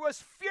Nebuchadnezzar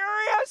was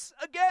furious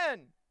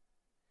again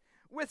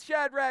with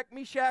Shadrach,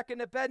 Meshach,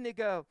 and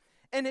Abednego,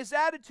 and his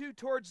attitude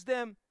towards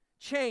them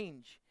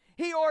changed.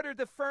 He ordered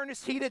the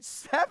furnace heated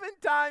 7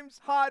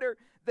 times hotter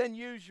than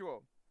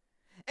usual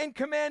and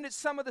commanded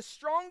some of the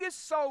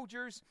strongest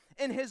soldiers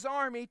in his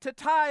army to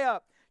tie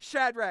up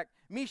Shadrach,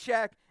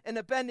 Meshach, and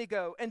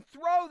Abednego and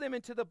throw them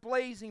into the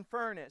blazing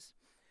furnace.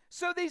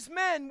 So these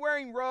men,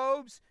 wearing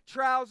robes,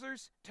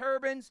 trousers,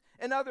 turbans,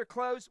 and other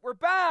clothes, were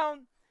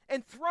bound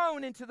and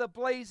thrown into the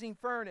blazing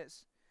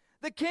furnace.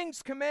 The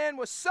king's command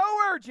was so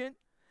urgent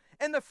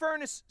and the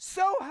furnace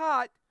so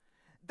hot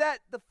that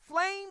the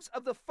flames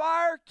of the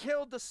fire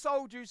killed the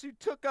soldiers who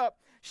took up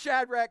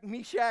Shadrach,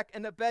 Meshach,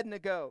 and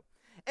Abednego.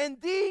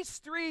 And these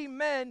 3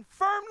 men,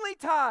 firmly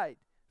tied,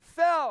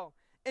 fell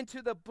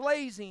into the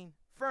blazing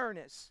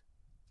furnace.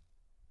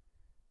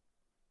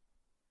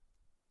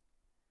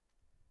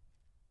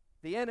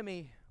 The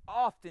enemy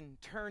often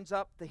turns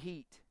up the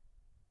heat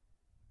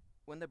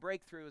when the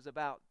breakthrough is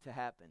about to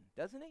happen,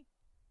 doesn't he?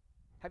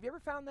 Have you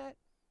ever found that?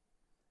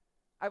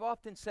 I've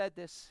often said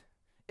this.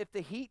 If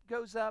the heat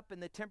goes up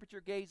and the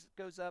temperature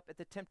goes up, if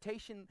the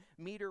temptation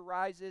meter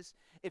rises,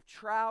 if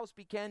trials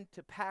begin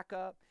to pack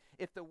up,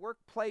 if the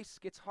workplace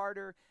gets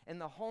harder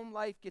and the home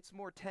life gets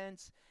more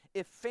tense,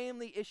 if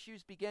family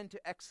issues begin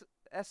to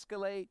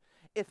escalate,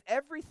 if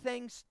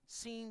everything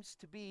seems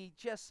to be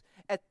just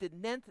at the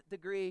 9th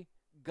degree,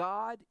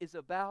 God is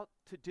about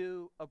to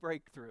do a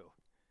breakthrough.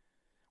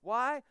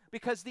 Why?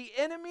 Because the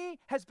enemy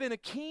has been a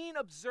keen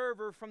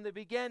observer from the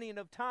beginning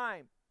of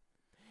time.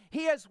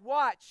 He has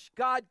watched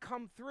God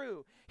come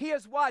through. He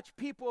has watched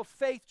people of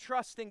faith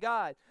trust in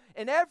God.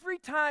 And every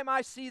time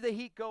I see the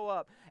heat go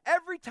up,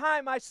 every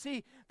time I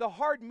see the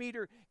hard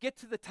meter get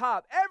to the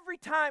top, every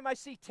time I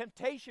see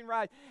temptation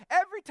rise,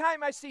 every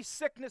time I see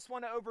sickness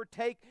want to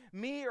overtake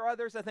me or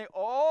others, I think,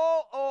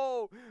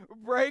 oh,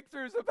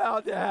 breakthrough's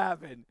about to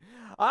happen.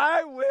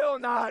 I will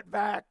not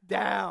back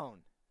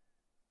down.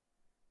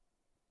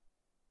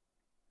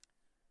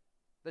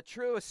 The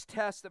truest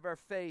test of our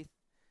faith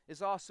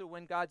is also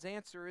when God's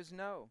answer is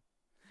no.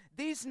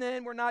 These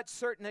men were not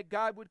certain that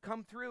God would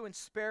come through and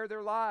spare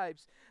their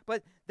lives,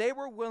 but they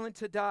were willing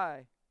to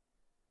die.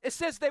 It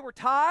says they were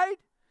tied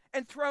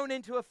and thrown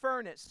into a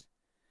furnace.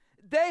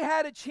 They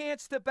had a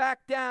chance to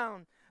back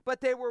down,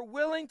 but they were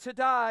willing to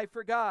die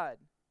for God.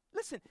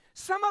 Listen,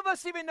 some of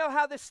us even know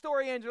how this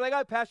story ends. You're like,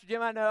 oh, Pastor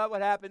Jim, I know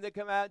what happened. They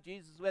come out,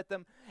 Jesus with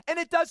them, and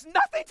it does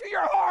nothing to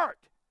your heart.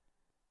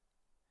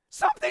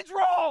 Something's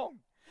wrong.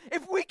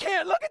 If we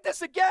can't look at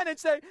this again and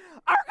say,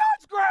 our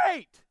God's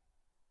great.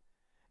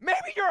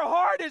 Maybe your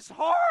heart is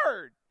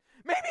hard.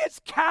 Maybe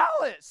it's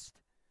calloused.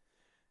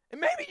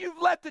 And maybe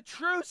you've let the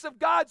truths of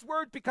God's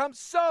word become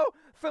so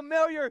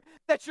familiar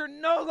that you're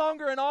no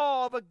longer in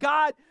awe of a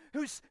God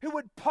who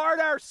would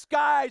part our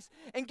skies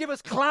and give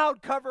us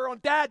cloud cover on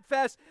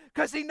Dadfest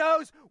because he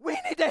knows we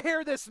need to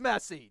hear this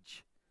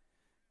message.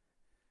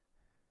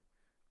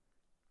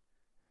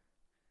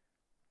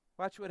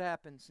 Watch what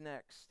happens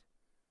next.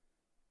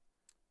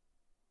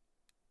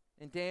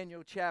 In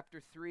Daniel chapter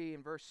 3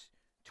 and verse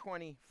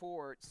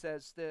 24, it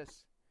says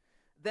this.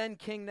 Then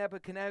King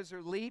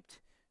Nebuchadnezzar leaped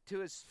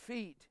to his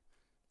feet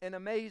in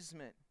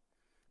amazement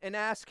and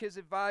asked his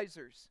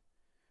advisors,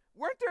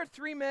 weren't there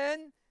 3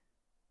 men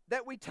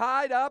that we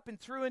tied up and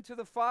threw into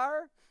the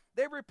fire?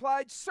 They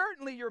replied,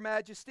 certainly, your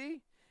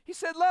majesty. He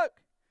said,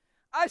 look,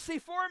 I see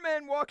 4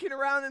 men walking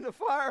around in the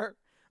fire,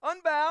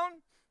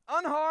 unbound,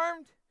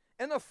 unharmed,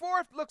 and the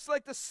 4th looks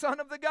like the son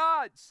of the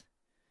gods.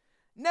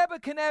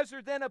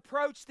 Nebuchadnezzar then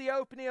approached the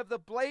opening of the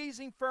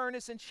blazing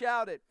furnace and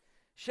shouted,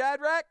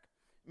 Shadrach,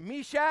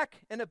 Meshach,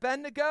 and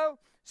Abednego,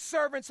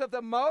 servants of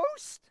the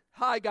Most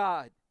High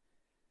God,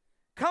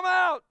 come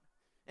out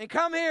and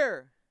come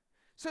here.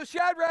 So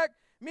Shadrach,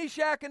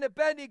 Meshach, and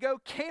Abednego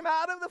came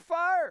out of the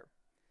fire,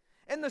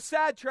 and the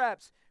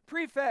satraps,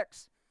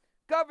 prefects,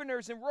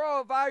 governors, and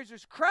royal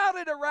advisors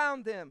crowded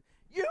around them.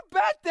 You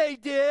bet they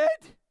did,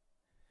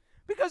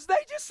 because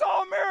they just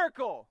saw a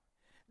miracle.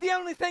 The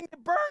only thing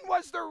that burned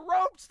was the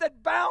ropes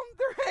that bound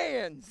their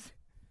hands.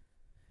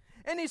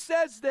 And he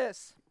says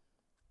this,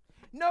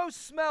 no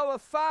smell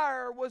of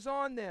fire was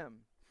on them.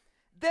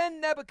 Then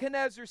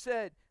Nebuchadnezzar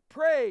said,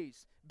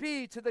 "Praise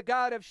be to the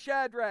God of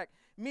Shadrach,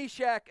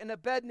 Meshach, and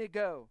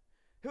Abednego,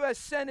 who has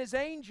sent his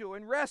angel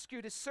and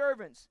rescued his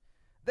servants.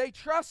 They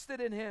trusted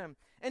in him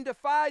and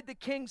defied the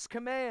king's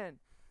command,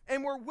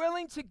 and were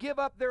willing to give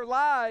up their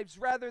lives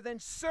rather than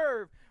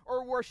serve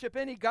or worship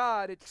any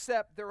god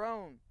except their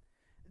own.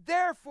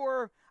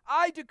 Therefore,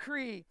 I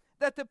decree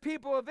that the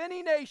people of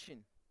any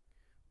nation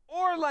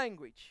or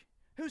language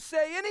who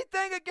say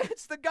anything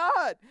against the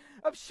God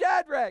of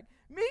Shadrach,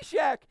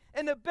 Meshach,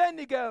 and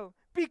Abednego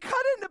be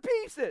cut into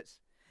pieces,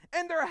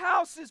 and their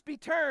houses be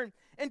turned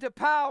into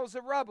piles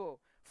of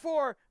rubble.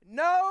 For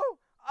no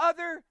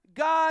other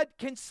God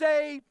can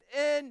save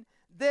in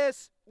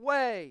this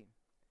way."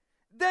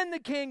 Then the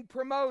king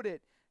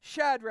promoted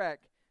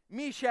Shadrach,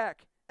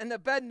 Meshach, and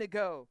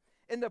Abednego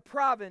in the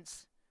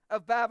province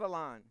of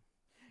Babylon.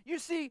 You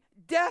see,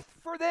 death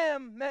for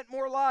them meant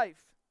more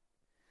life.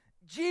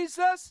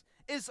 Jesus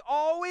is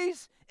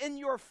always in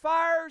your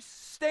fires,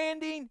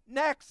 standing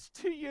next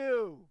to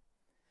you.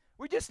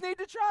 We just need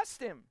to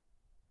trust him.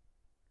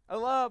 I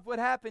love what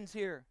happens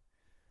here.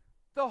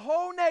 The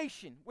whole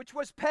nation, which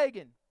was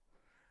pagan,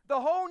 the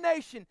whole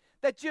nation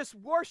that just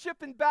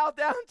worshiped and bowed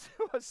down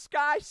to a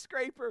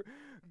skyscraper,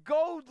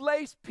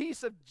 gold-laced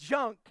piece of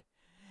junk,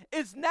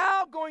 is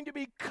now going to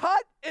be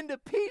cut into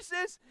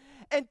pieces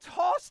and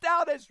tossed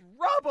out as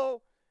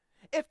rubble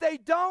if they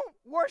don't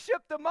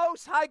worship the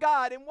Most High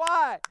God. And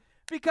why?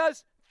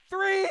 Because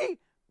 3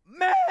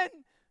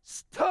 men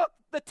took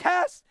the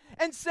test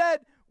and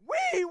said,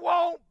 "We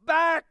won't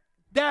back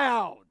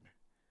down."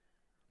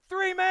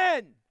 3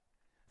 men.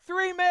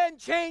 3 men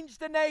changed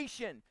the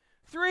nation.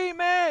 3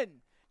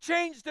 men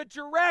changed the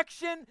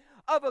direction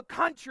of a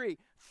country.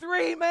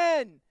 3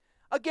 men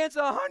against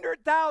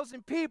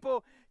 100,000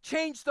 people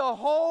changed the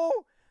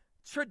whole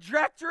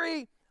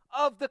trajectory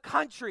of the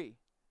country.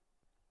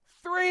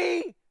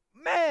 3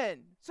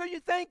 men. So you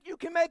think you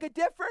can make a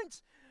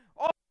difference?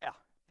 Oh yeah.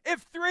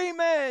 If 3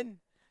 men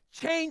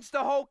changed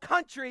the whole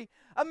country,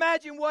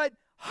 imagine what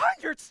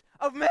hundreds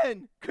of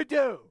men could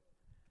do.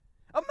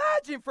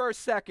 Imagine for a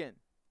second.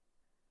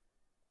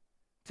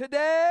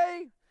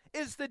 Today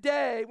is the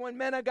day when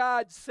men of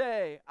God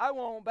say, "I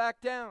won't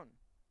back down."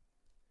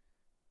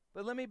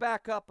 But let me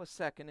back up a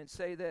second and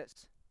say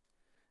this.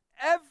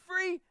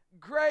 Every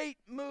great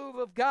move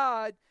of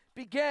God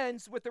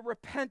begins with a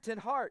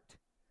repentant heart.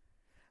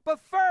 But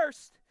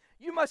first,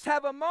 you must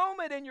have a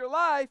moment in your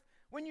life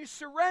when you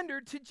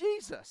surrendered to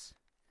Jesus.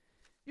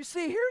 You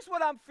see, here's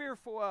what I'm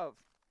fearful of.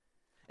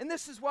 And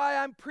this is why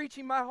I'm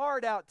preaching my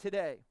heart out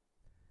today.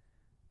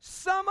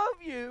 Some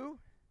of you,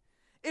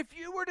 if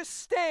you were to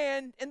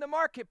stand in the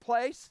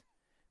marketplace,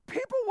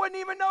 people wouldn't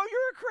even know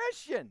you're a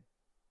Christian.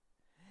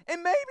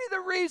 And maybe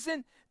the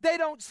reason they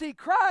don't see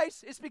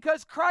Christ is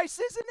because Christ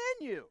isn't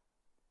in you.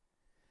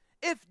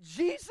 If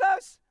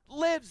Jesus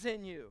lives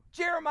in you,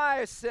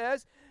 Jeremiah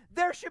says,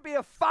 there should be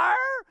a fire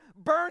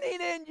burning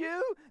in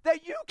you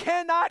that you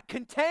cannot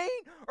contain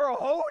or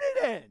hold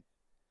it in.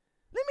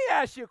 Let me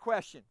ask you a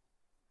question.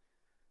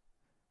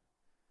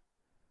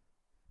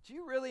 Do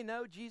you really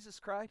know Jesus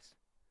Christ?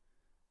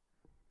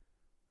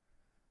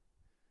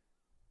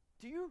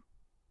 Do you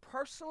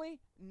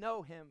personally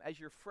know him as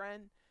your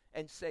friend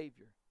and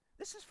Savior?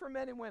 This is for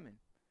men and women.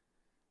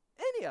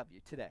 Any of you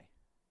today.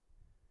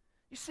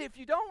 You see, if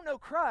you don't know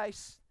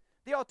Christ,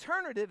 the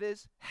alternative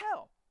is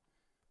hell.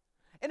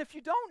 And if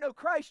you don't know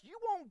Christ, you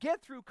won't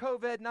get through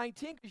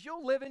COVID-19 because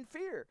you'll live in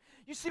fear.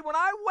 You see, when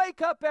I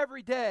wake up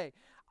every day,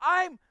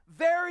 I'm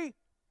very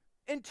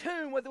in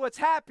tune with what's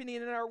happening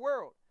in our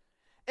world.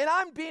 And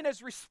I'm being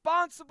as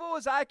responsible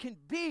as I can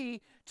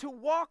be to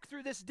walk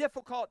through this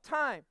difficult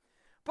time.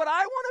 But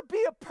I want to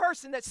be a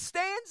person that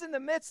stands in the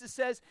midst and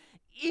says,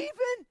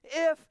 even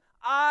if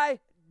I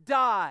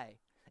die,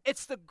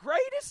 it's the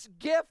greatest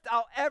gift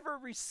I'll ever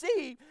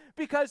receive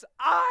because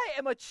I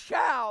am a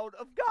child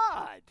of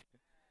God.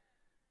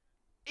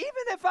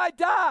 Even if I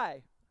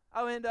die,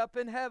 I'll end up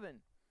in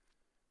heaven.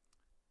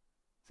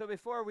 So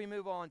before we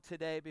move on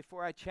today,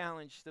 before I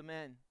challenge the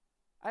men,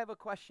 I have a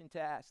question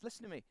to ask.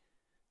 Listen to me.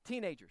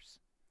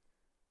 Teenagers,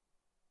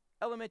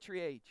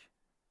 elementary age,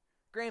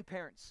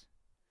 grandparents,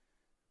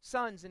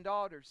 sons and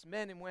daughters,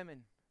 men and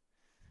women.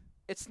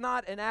 It's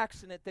not an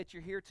accident that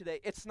you're here today.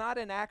 It's not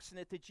an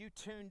accident that you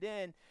tuned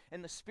in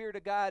and the Spirit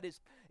of God is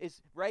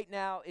right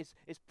now is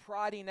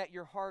prodding at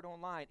your heart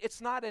online.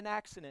 It's not an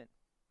accident.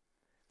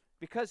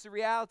 Because the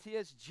reality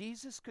is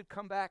Jesus could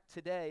come back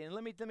today. And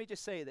let me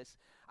just say this.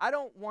 I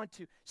don't want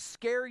to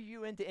scare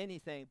you into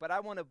anything, but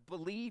I want to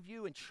believe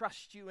you and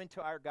trust you into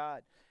our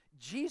God.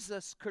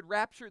 Jesus could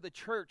rapture the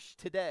church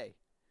today.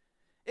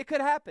 It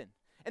could happen.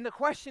 And the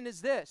question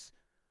is this.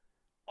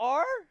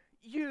 Are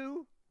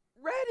you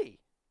ready?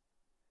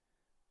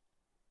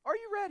 Are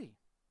you ready?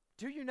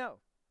 Do you know?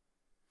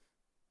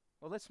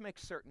 Well, let's make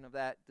certain of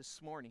that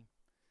this morning.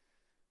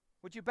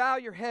 Would you bow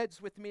your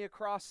heads with me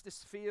across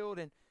this field?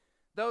 And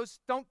those,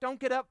 don't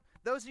get up.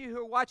 Those of you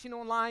who are watching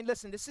online,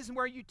 listen, this isn't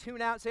where you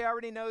tune out and say, I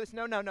already know this.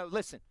 No.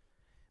 Listen.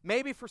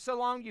 Maybe for so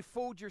long you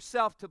fooled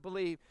yourself to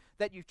believe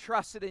that you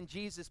trusted in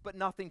Jesus, but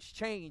nothing's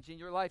changed in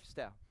your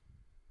lifestyle.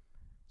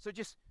 So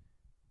just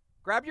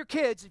grab your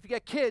kids, if you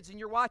got kids and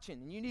you're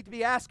watching, and you need to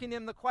be asking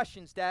them the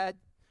questions, Dad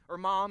or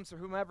moms or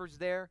whomever's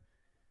there.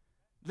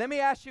 Let me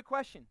ask you a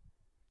question.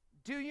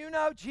 Do you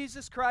know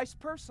Jesus Christ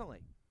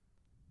personally?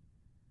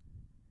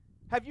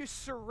 Have you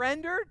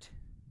surrendered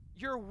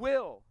your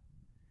will?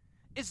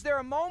 Is there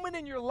a moment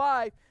in your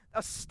life,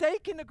 a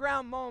stake in the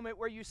ground moment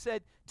where you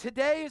said,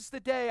 today is the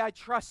day I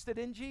trusted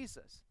in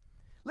Jesus?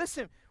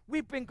 Listen,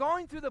 we've been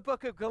going through the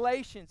book of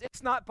Galatians.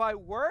 It's not by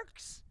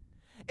works.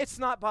 It's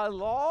not by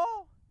law.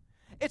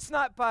 It's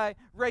not by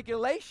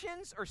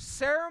regulations or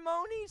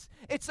ceremonies.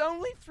 It's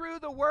only through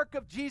the work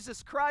of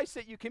Jesus Christ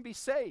that you can be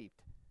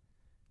saved.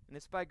 And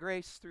it's by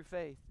grace through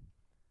faith.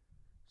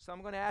 So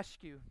I'm going to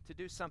ask you to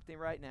do something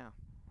right now.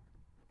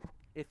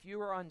 If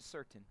you are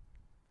uncertain,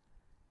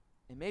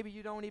 and maybe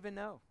you don't even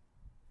know,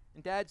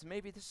 and dads,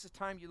 maybe this is the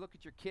time you look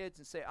at your kids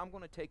and say, I'm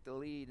going to take the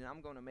lead and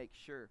I'm going to make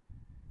sure.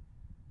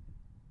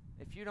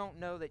 If you don't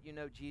know that you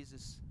know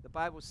Jesus, the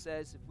Bible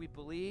says if we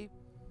believe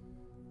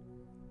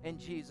in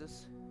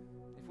Jesus,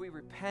 if we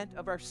repent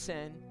of our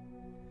sin,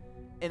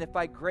 and if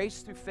by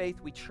grace through faith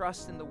we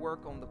trust in the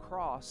work on the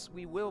cross,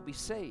 we will be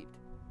saved.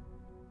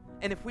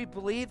 And if we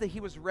believe that he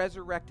was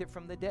resurrected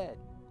from the dead.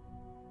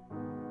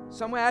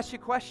 So I'm going to ask you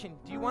a question.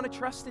 Do you want to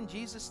trust in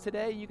Jesus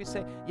today? You can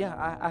say,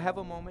 yeah, I have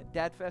a moment.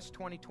 Dadfest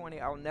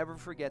 2020, I'll never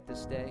forget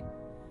this day.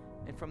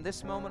 And from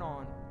this moment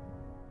on,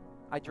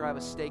 I drive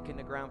a stake in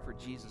the ground for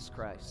Jesus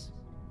Christ.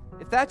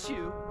 If that's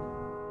you,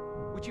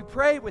 would you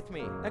pray with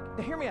me?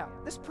 Now hear me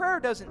out. This prayer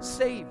doesn't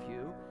save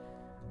you.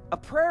 A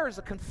prayer is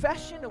a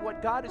confession of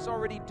what God is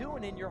already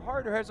doing in your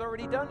heart or has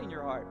already done in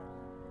your heart.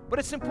 But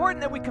it's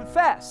important that we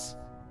confess.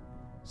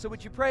 So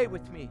would you pray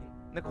with me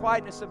in the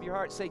quietness of your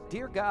heart? Say,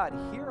 dear God,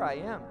 here I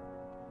am.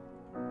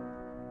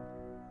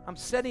 I'm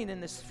sitting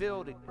in this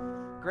field at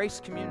Grace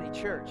Community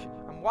Church.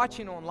 I'm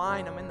watching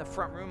online. I'm in the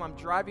front room. I'm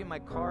driving my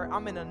car.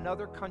 I'm in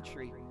another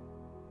country.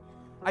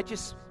 I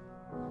just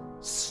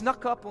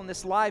snuck up on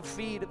this live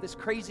feed of this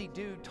crazy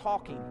dude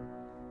talking.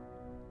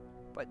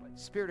 But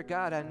Spirit of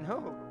God, I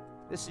know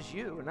this is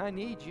you and I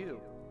need you.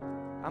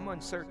 I'm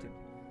uncertain.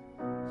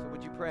 So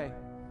would you pray?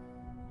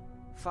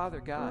 Father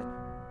God,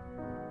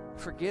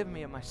 forgive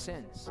me of my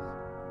sins.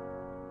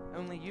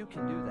 Only you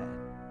can do that.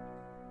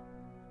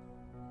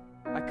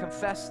 I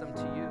confess them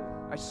to you.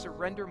 I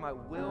surrender my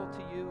will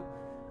to you.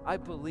 I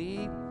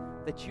believe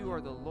that you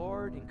are the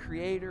Lord and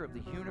creator of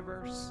the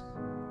universe.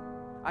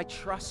 I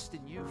trust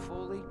in you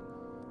fully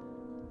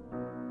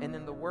and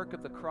in the work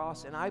of the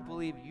cross, and I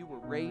believe you were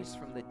raised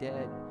from the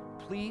dead.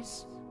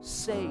 Please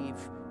save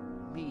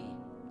me,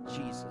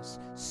 Jesus.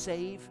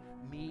 Save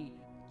me,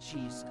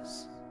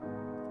 Jesus.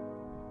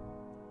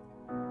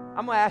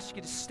 I'm going to ask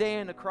you to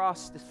stand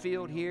across the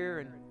field here,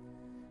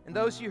 and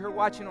those of you who are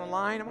watching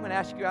online, I'm going to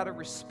ask you out of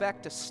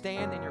respect to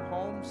stand in your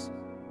homes.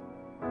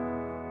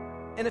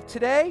 And if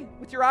today,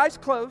 with your eyes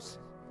closed,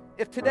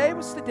 if today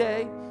was the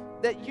day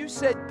that you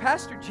said,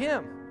 Pastor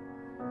Jim,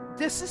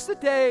 this is the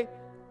day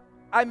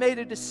I made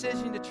a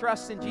decision to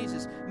trust in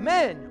Jesus.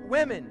 Men,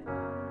 women,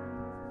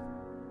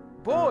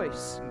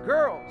 boys and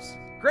girls,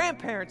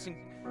 grandparents and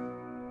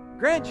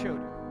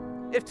grandchildren,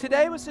 if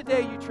today was the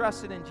day you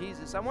trusted in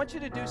Jesus, I want you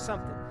to do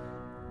something.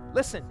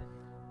 Listen,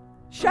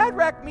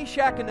 Shadrach,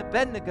 Meshach, and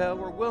Abednego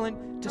were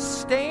willing to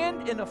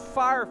stand in a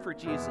fire for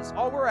Jesus.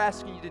 All we're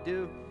asking you to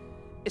do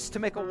is to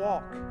make a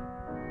walk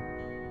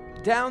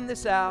down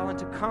this aisle and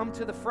to come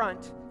to the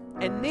front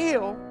and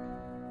kneel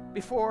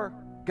before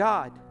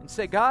God and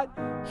say, God,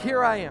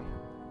 here I am.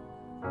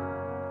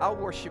 I'll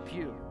worship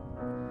you.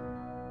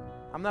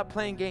 I'm not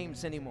playing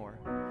games anymore.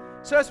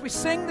 So as we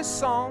sing this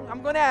song,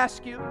 I'm going to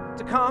ask you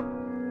to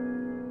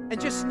come and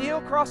just kneel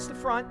across the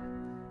front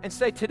and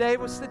say, today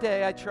was the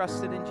day I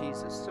trusted in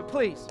Jesus. So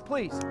please,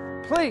 please,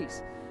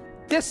 please,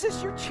 this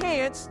is your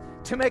chance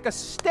to make a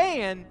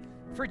stand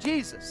for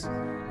Jesus.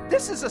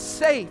 This is a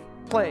safe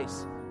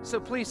place. So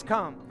please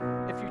come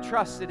if you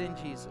trusted in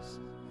Jesus.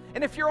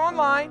 And if you're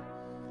online,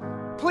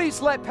 please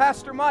let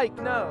Pastor Mike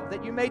know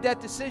that you made that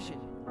decision,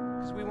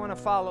 because we want to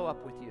follow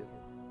up with you.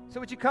 So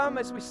would you come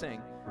as we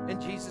sing?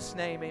 In Jesus'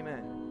 name,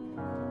 amen.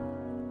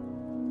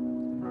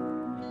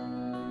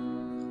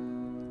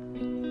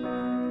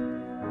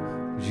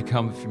 Would you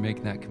come if you're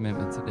making that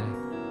commitment today?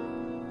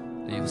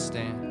 That you'll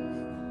stand.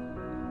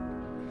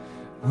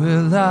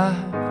 Well,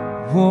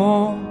 I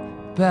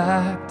won't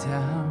back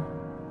down.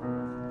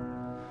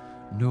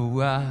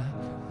 No, I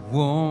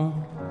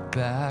won't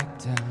back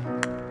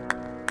down.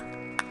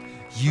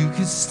 You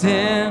could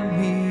stand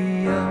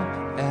me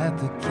up at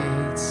the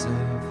gates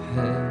of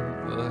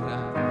hell, but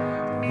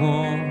I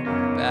won't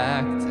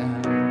back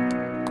down.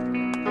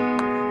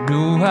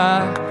 No,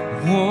 I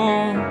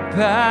won't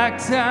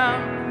back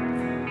down.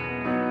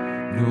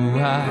 No,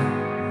 I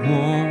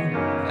won't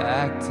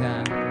back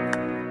down.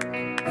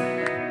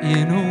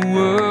 In a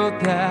world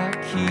that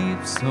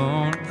keeps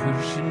on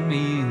pushing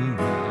me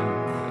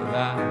around, will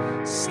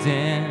I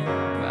stand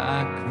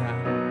my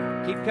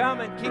ground? Keep Keep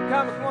coming. Keep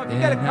coming. Come on. If you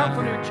got to come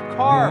from your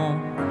car,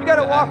 you got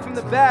to walk from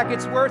the back.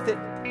 It's worth it.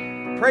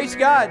 Praise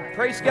God.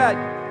 Praise God.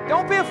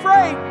 Don't be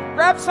afraid.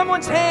 Grab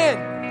someone's hand.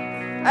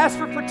 Ask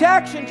for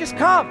protection. Just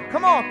come.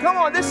 Come on. Come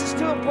on. This is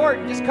too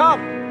important. Just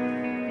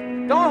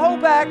come. Don't hold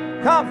back.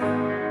 Come.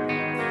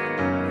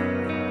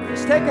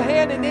 Just take a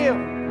hand and kneel.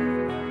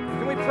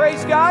 Can we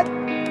praise God?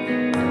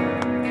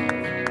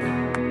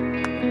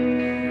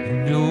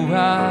 No,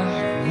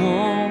 I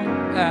won't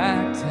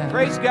back down.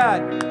 Praise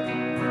God.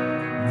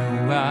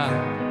 No, I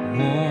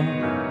won't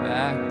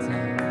back down.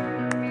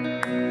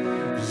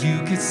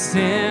 You could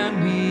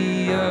stand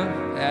me up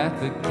at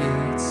the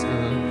gates of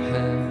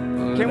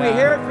hell. Can we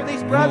hear it for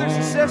these brothers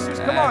and sisters?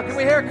 Come on. Can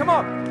we hear it? Come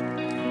on.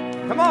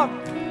 Come on.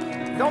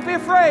 Don't be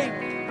afraid.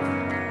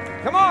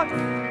 Come on.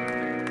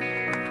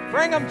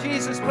 Bring them,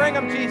 Jesus. Bring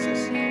them,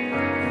 Jesus.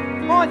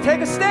 Come on.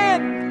 Take a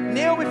stand.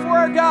 Kneel before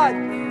our God.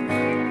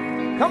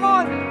 Come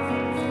on.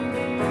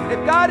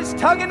 If God is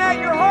tugging at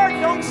your heart,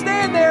 don't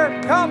stand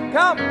there. Come,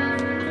 come.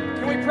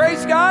 Can we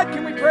praise God?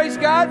 Can we praise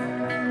God?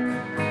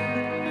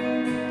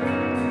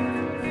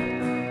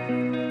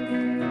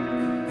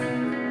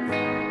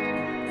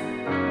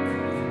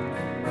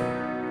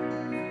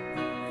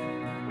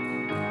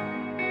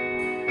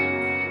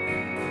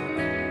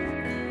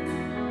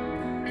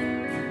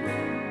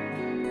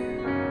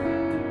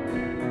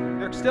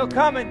 They're still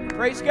coming.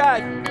 Praise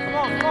God. Come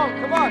on, come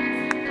on, come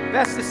on.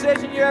 Best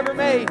decision you ever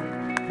made.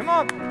 Come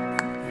on.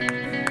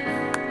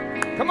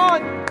 Come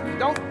on,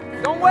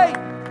 don't wait.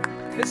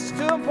 This is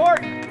too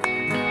important.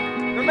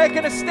 They're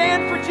making a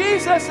stand for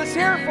Jesus. Let's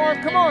hear it for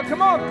them. Come on,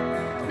 come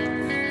on.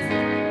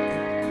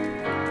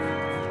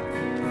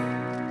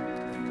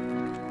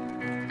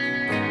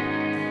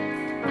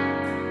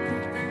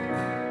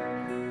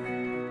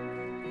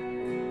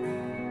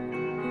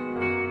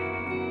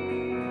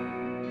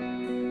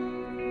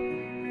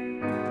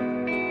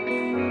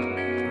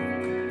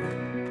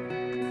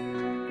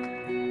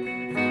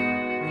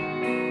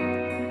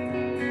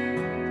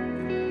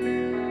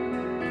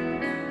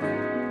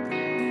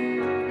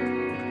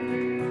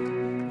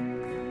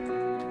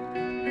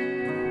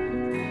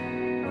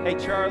 Hey,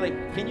 Charlie,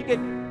 can you get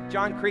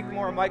John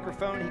Creekmore a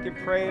microphone? He can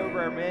pray over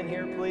our men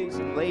here, please,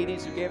 and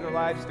ladies who gave their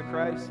lives to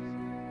Christ.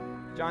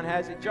 John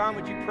has it. John,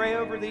 would you pray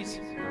over these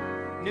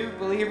new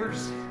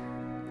believers?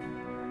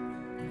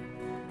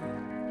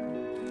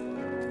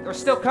 They're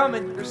still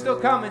coming. They're still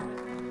coming.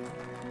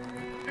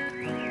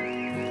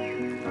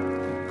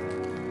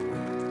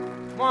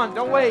 Come on,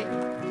 don't wait.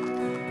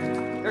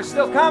 They're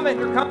still coming.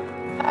 They're coming.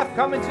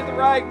 Coming to the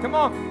right. Come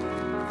on.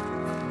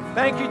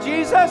 Thank you,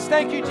 Jesus.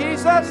 Thank you,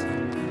 Jesus.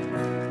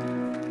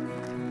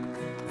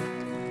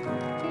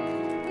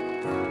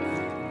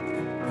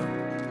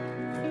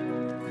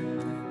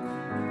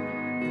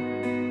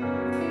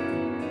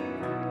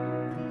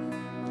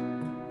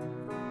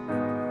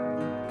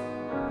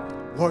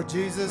 Lord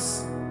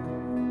Jesus,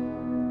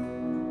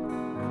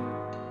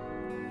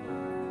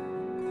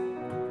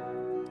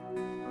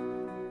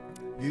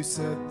 you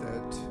said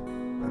that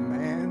a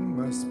man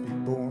must be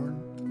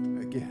born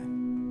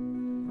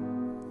again.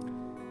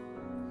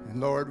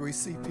 And Lord, we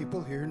see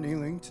people here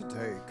kneeling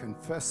today,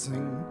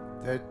 confessing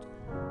that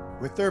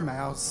with their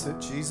mouths that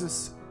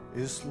Jesus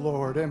is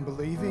Lord and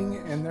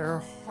believing in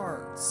their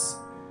hearts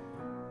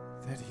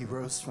that he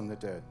rose from the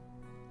dead.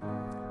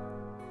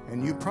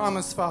 And you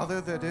promise,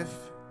 Father, that if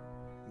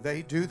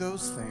they do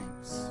those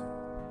things,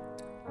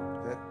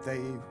 that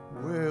they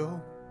will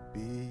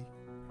be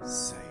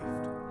saved.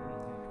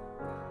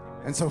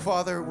 And so,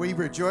 Father, we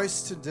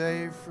rejoice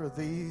today for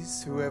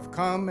these who have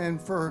come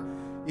and for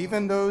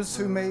even those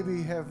who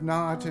maybe have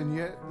not, and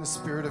yet the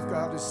Spirit of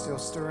God is still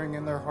stirring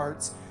in their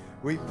hearts.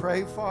 We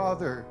pray,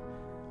 Father,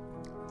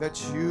 that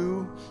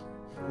you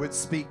would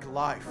speak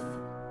life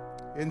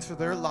into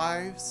their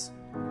lives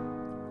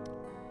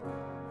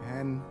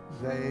and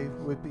they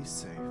would be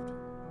saved.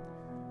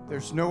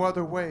 There's no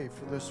other way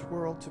for this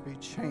world to be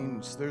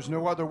changed. There's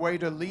no other way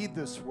to lead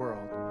this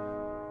world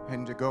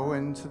and to go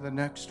into the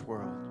next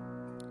world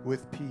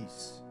with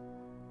peace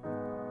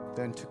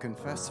than to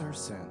confess our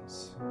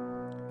sins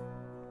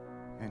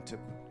and to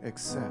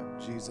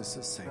accept Jesus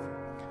as Savior.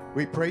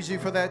 We praise you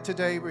for that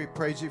today. We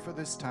praise you for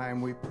this time.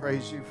 We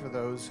praise you for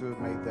those who have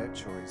made that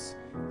choice.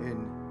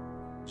 In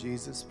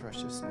Jesus'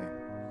 precious name,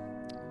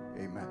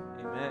 amen.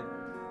 Amen.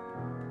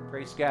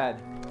 Praise God.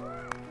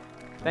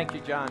 Thank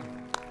you, John.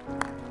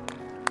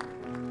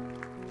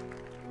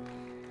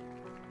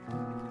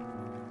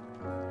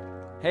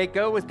 Hey,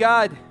 go with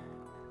God.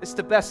 It's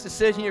the best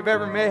decision you've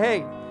ever made.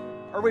 Hey,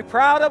 are we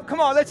proud of? Come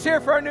on, let's hear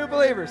it for our new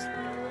believers.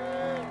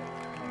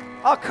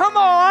 Oh, come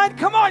on.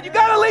 Come on. You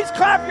got to at least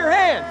clap your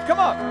hands. Come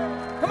on.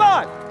 Come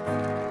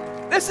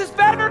on. This is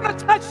better than a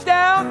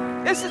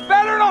touchdown. This is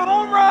better than a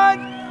home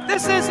run.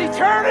 This is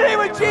eternity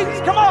with Jesus.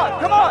 Come on.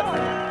 Come on.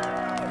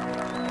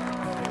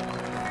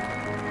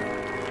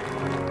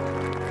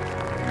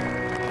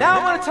 Now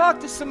I want to talk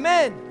to some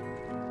men.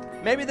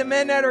 Maybe the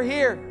men that are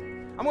here.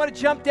 I'm going to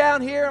jump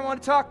down here. I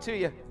want to talk to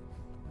you.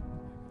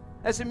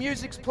 As the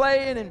music's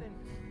playing, and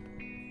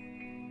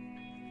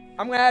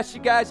I'm going to ask you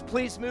guys,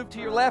 please move to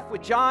your left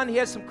with John. He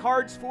has some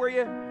cards for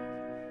you.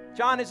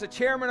 John is the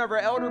chairman of our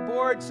elder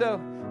board, so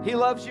he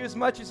loves you as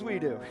much as we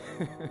do.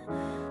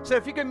 So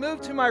if you can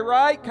move to my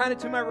right, kind of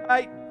to my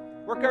right,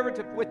 work over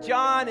with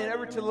John and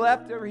over to the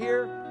left over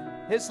here,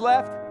 his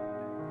left.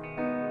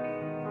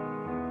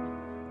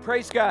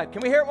 Praise God.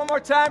 Can we hear it one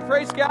more time?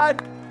 Praise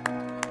God.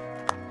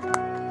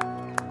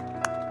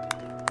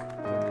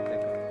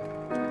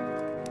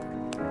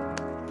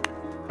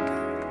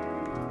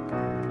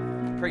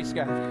 Praise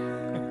God.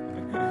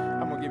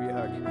 I'm going to give you a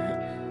hug.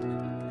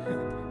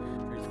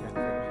 Praise God.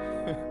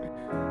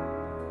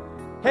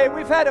 Hey,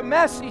 we've had a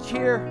message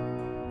here.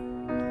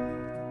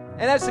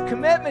 And as a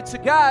commitment to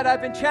God,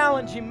 I've been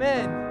challenging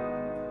men.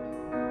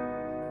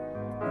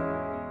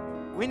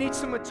 We need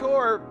some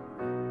mature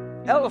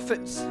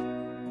elephants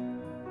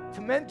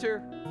to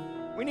mentor.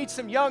 We need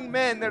some young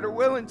men that are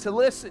willing to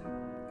listen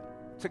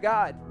to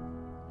God.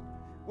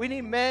 We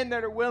need men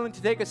that are willing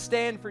to take a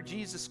stand for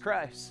Jesus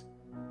Christ.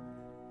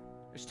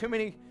 There's too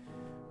many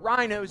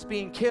rhinos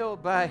being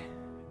killed by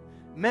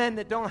men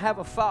that don't have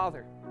a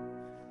father.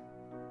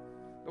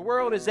 The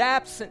world is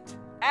absent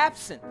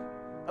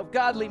of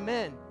godly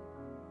men.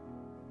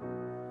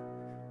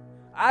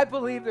 I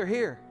believe they're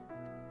here.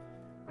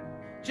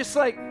 Just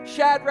like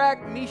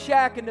Shadrach,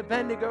 Meshach, and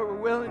Abednego were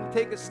willing to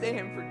take a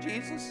stand for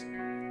Jesus,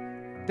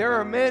 there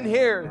are men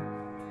here,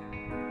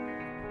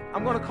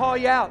 I'm going to call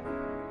you out,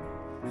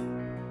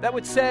 that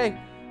would say,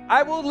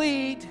 I will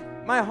lead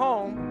my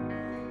home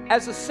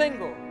as a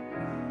single.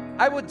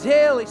 I will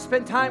daily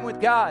spend time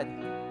with God.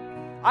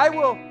 I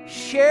will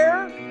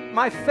share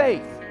my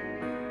faith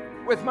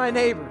with my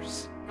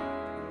neighbors.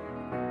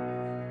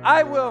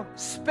 I will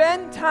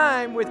spend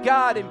time with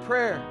God in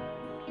prayer.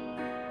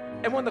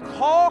 And when the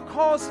call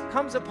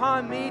comes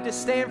upon me to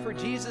stand for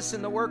Jesus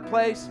in the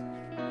workplace,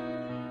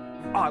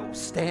 I will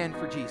stand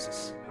for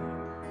Jesus.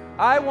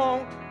 I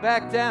won't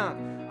back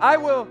down. I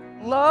will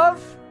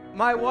love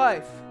my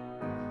wife,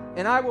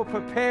 and I will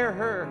prepare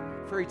her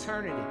for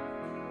eternity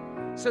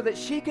so that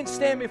she can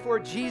stand before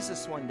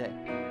Jesus one day.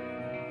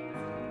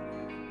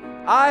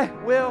 I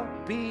will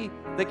be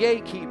the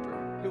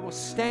gatekeeper who will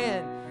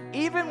stand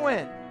even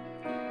when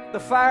the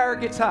fire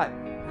gets hot,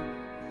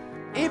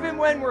 even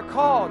when we're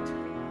called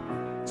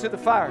to the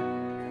fire,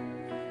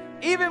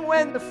 even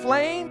when the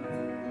flame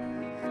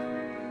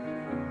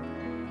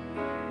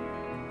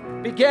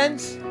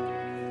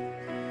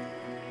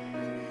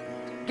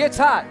gets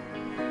hot.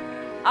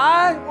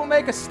 I will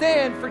make a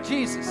stand for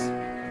Jesus.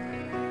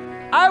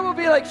 I will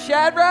be like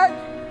Shadrach,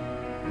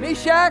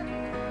 Meshach,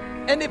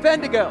 and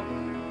Abednego.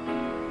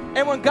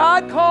 And when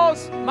God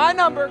calls my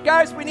number,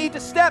 guys, we need the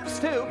steps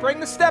too. Bring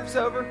the steps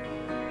over.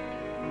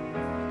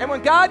 And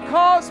when God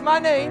calls my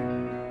name,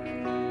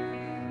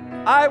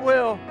 I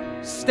will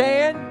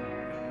stand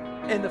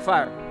in the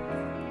fire.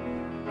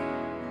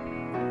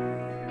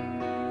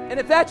 And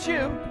if that's you,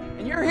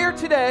 and you're here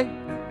today,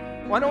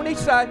 one on each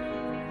side,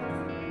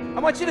 I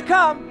want you to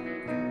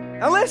come.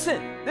 Now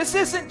listen, this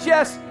isn't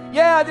just,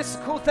 this is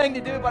a cool thing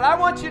to do, but I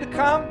want you to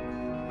come,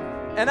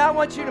 and I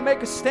want you to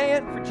make a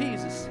stand for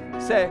Jesus.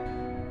 Say,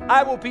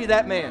 I will be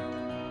that man.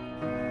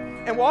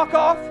 And walk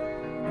off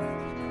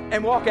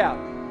and walk out.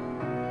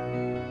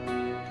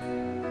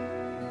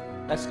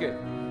 That's good.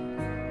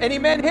 Any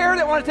men here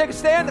that want to take a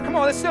stand? Come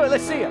on, let's do it.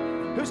 Let's see it.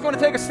 Who's going to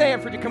take a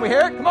stand for you? Can we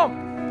hear it? Come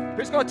on.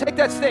 Who's going to take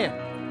that stand?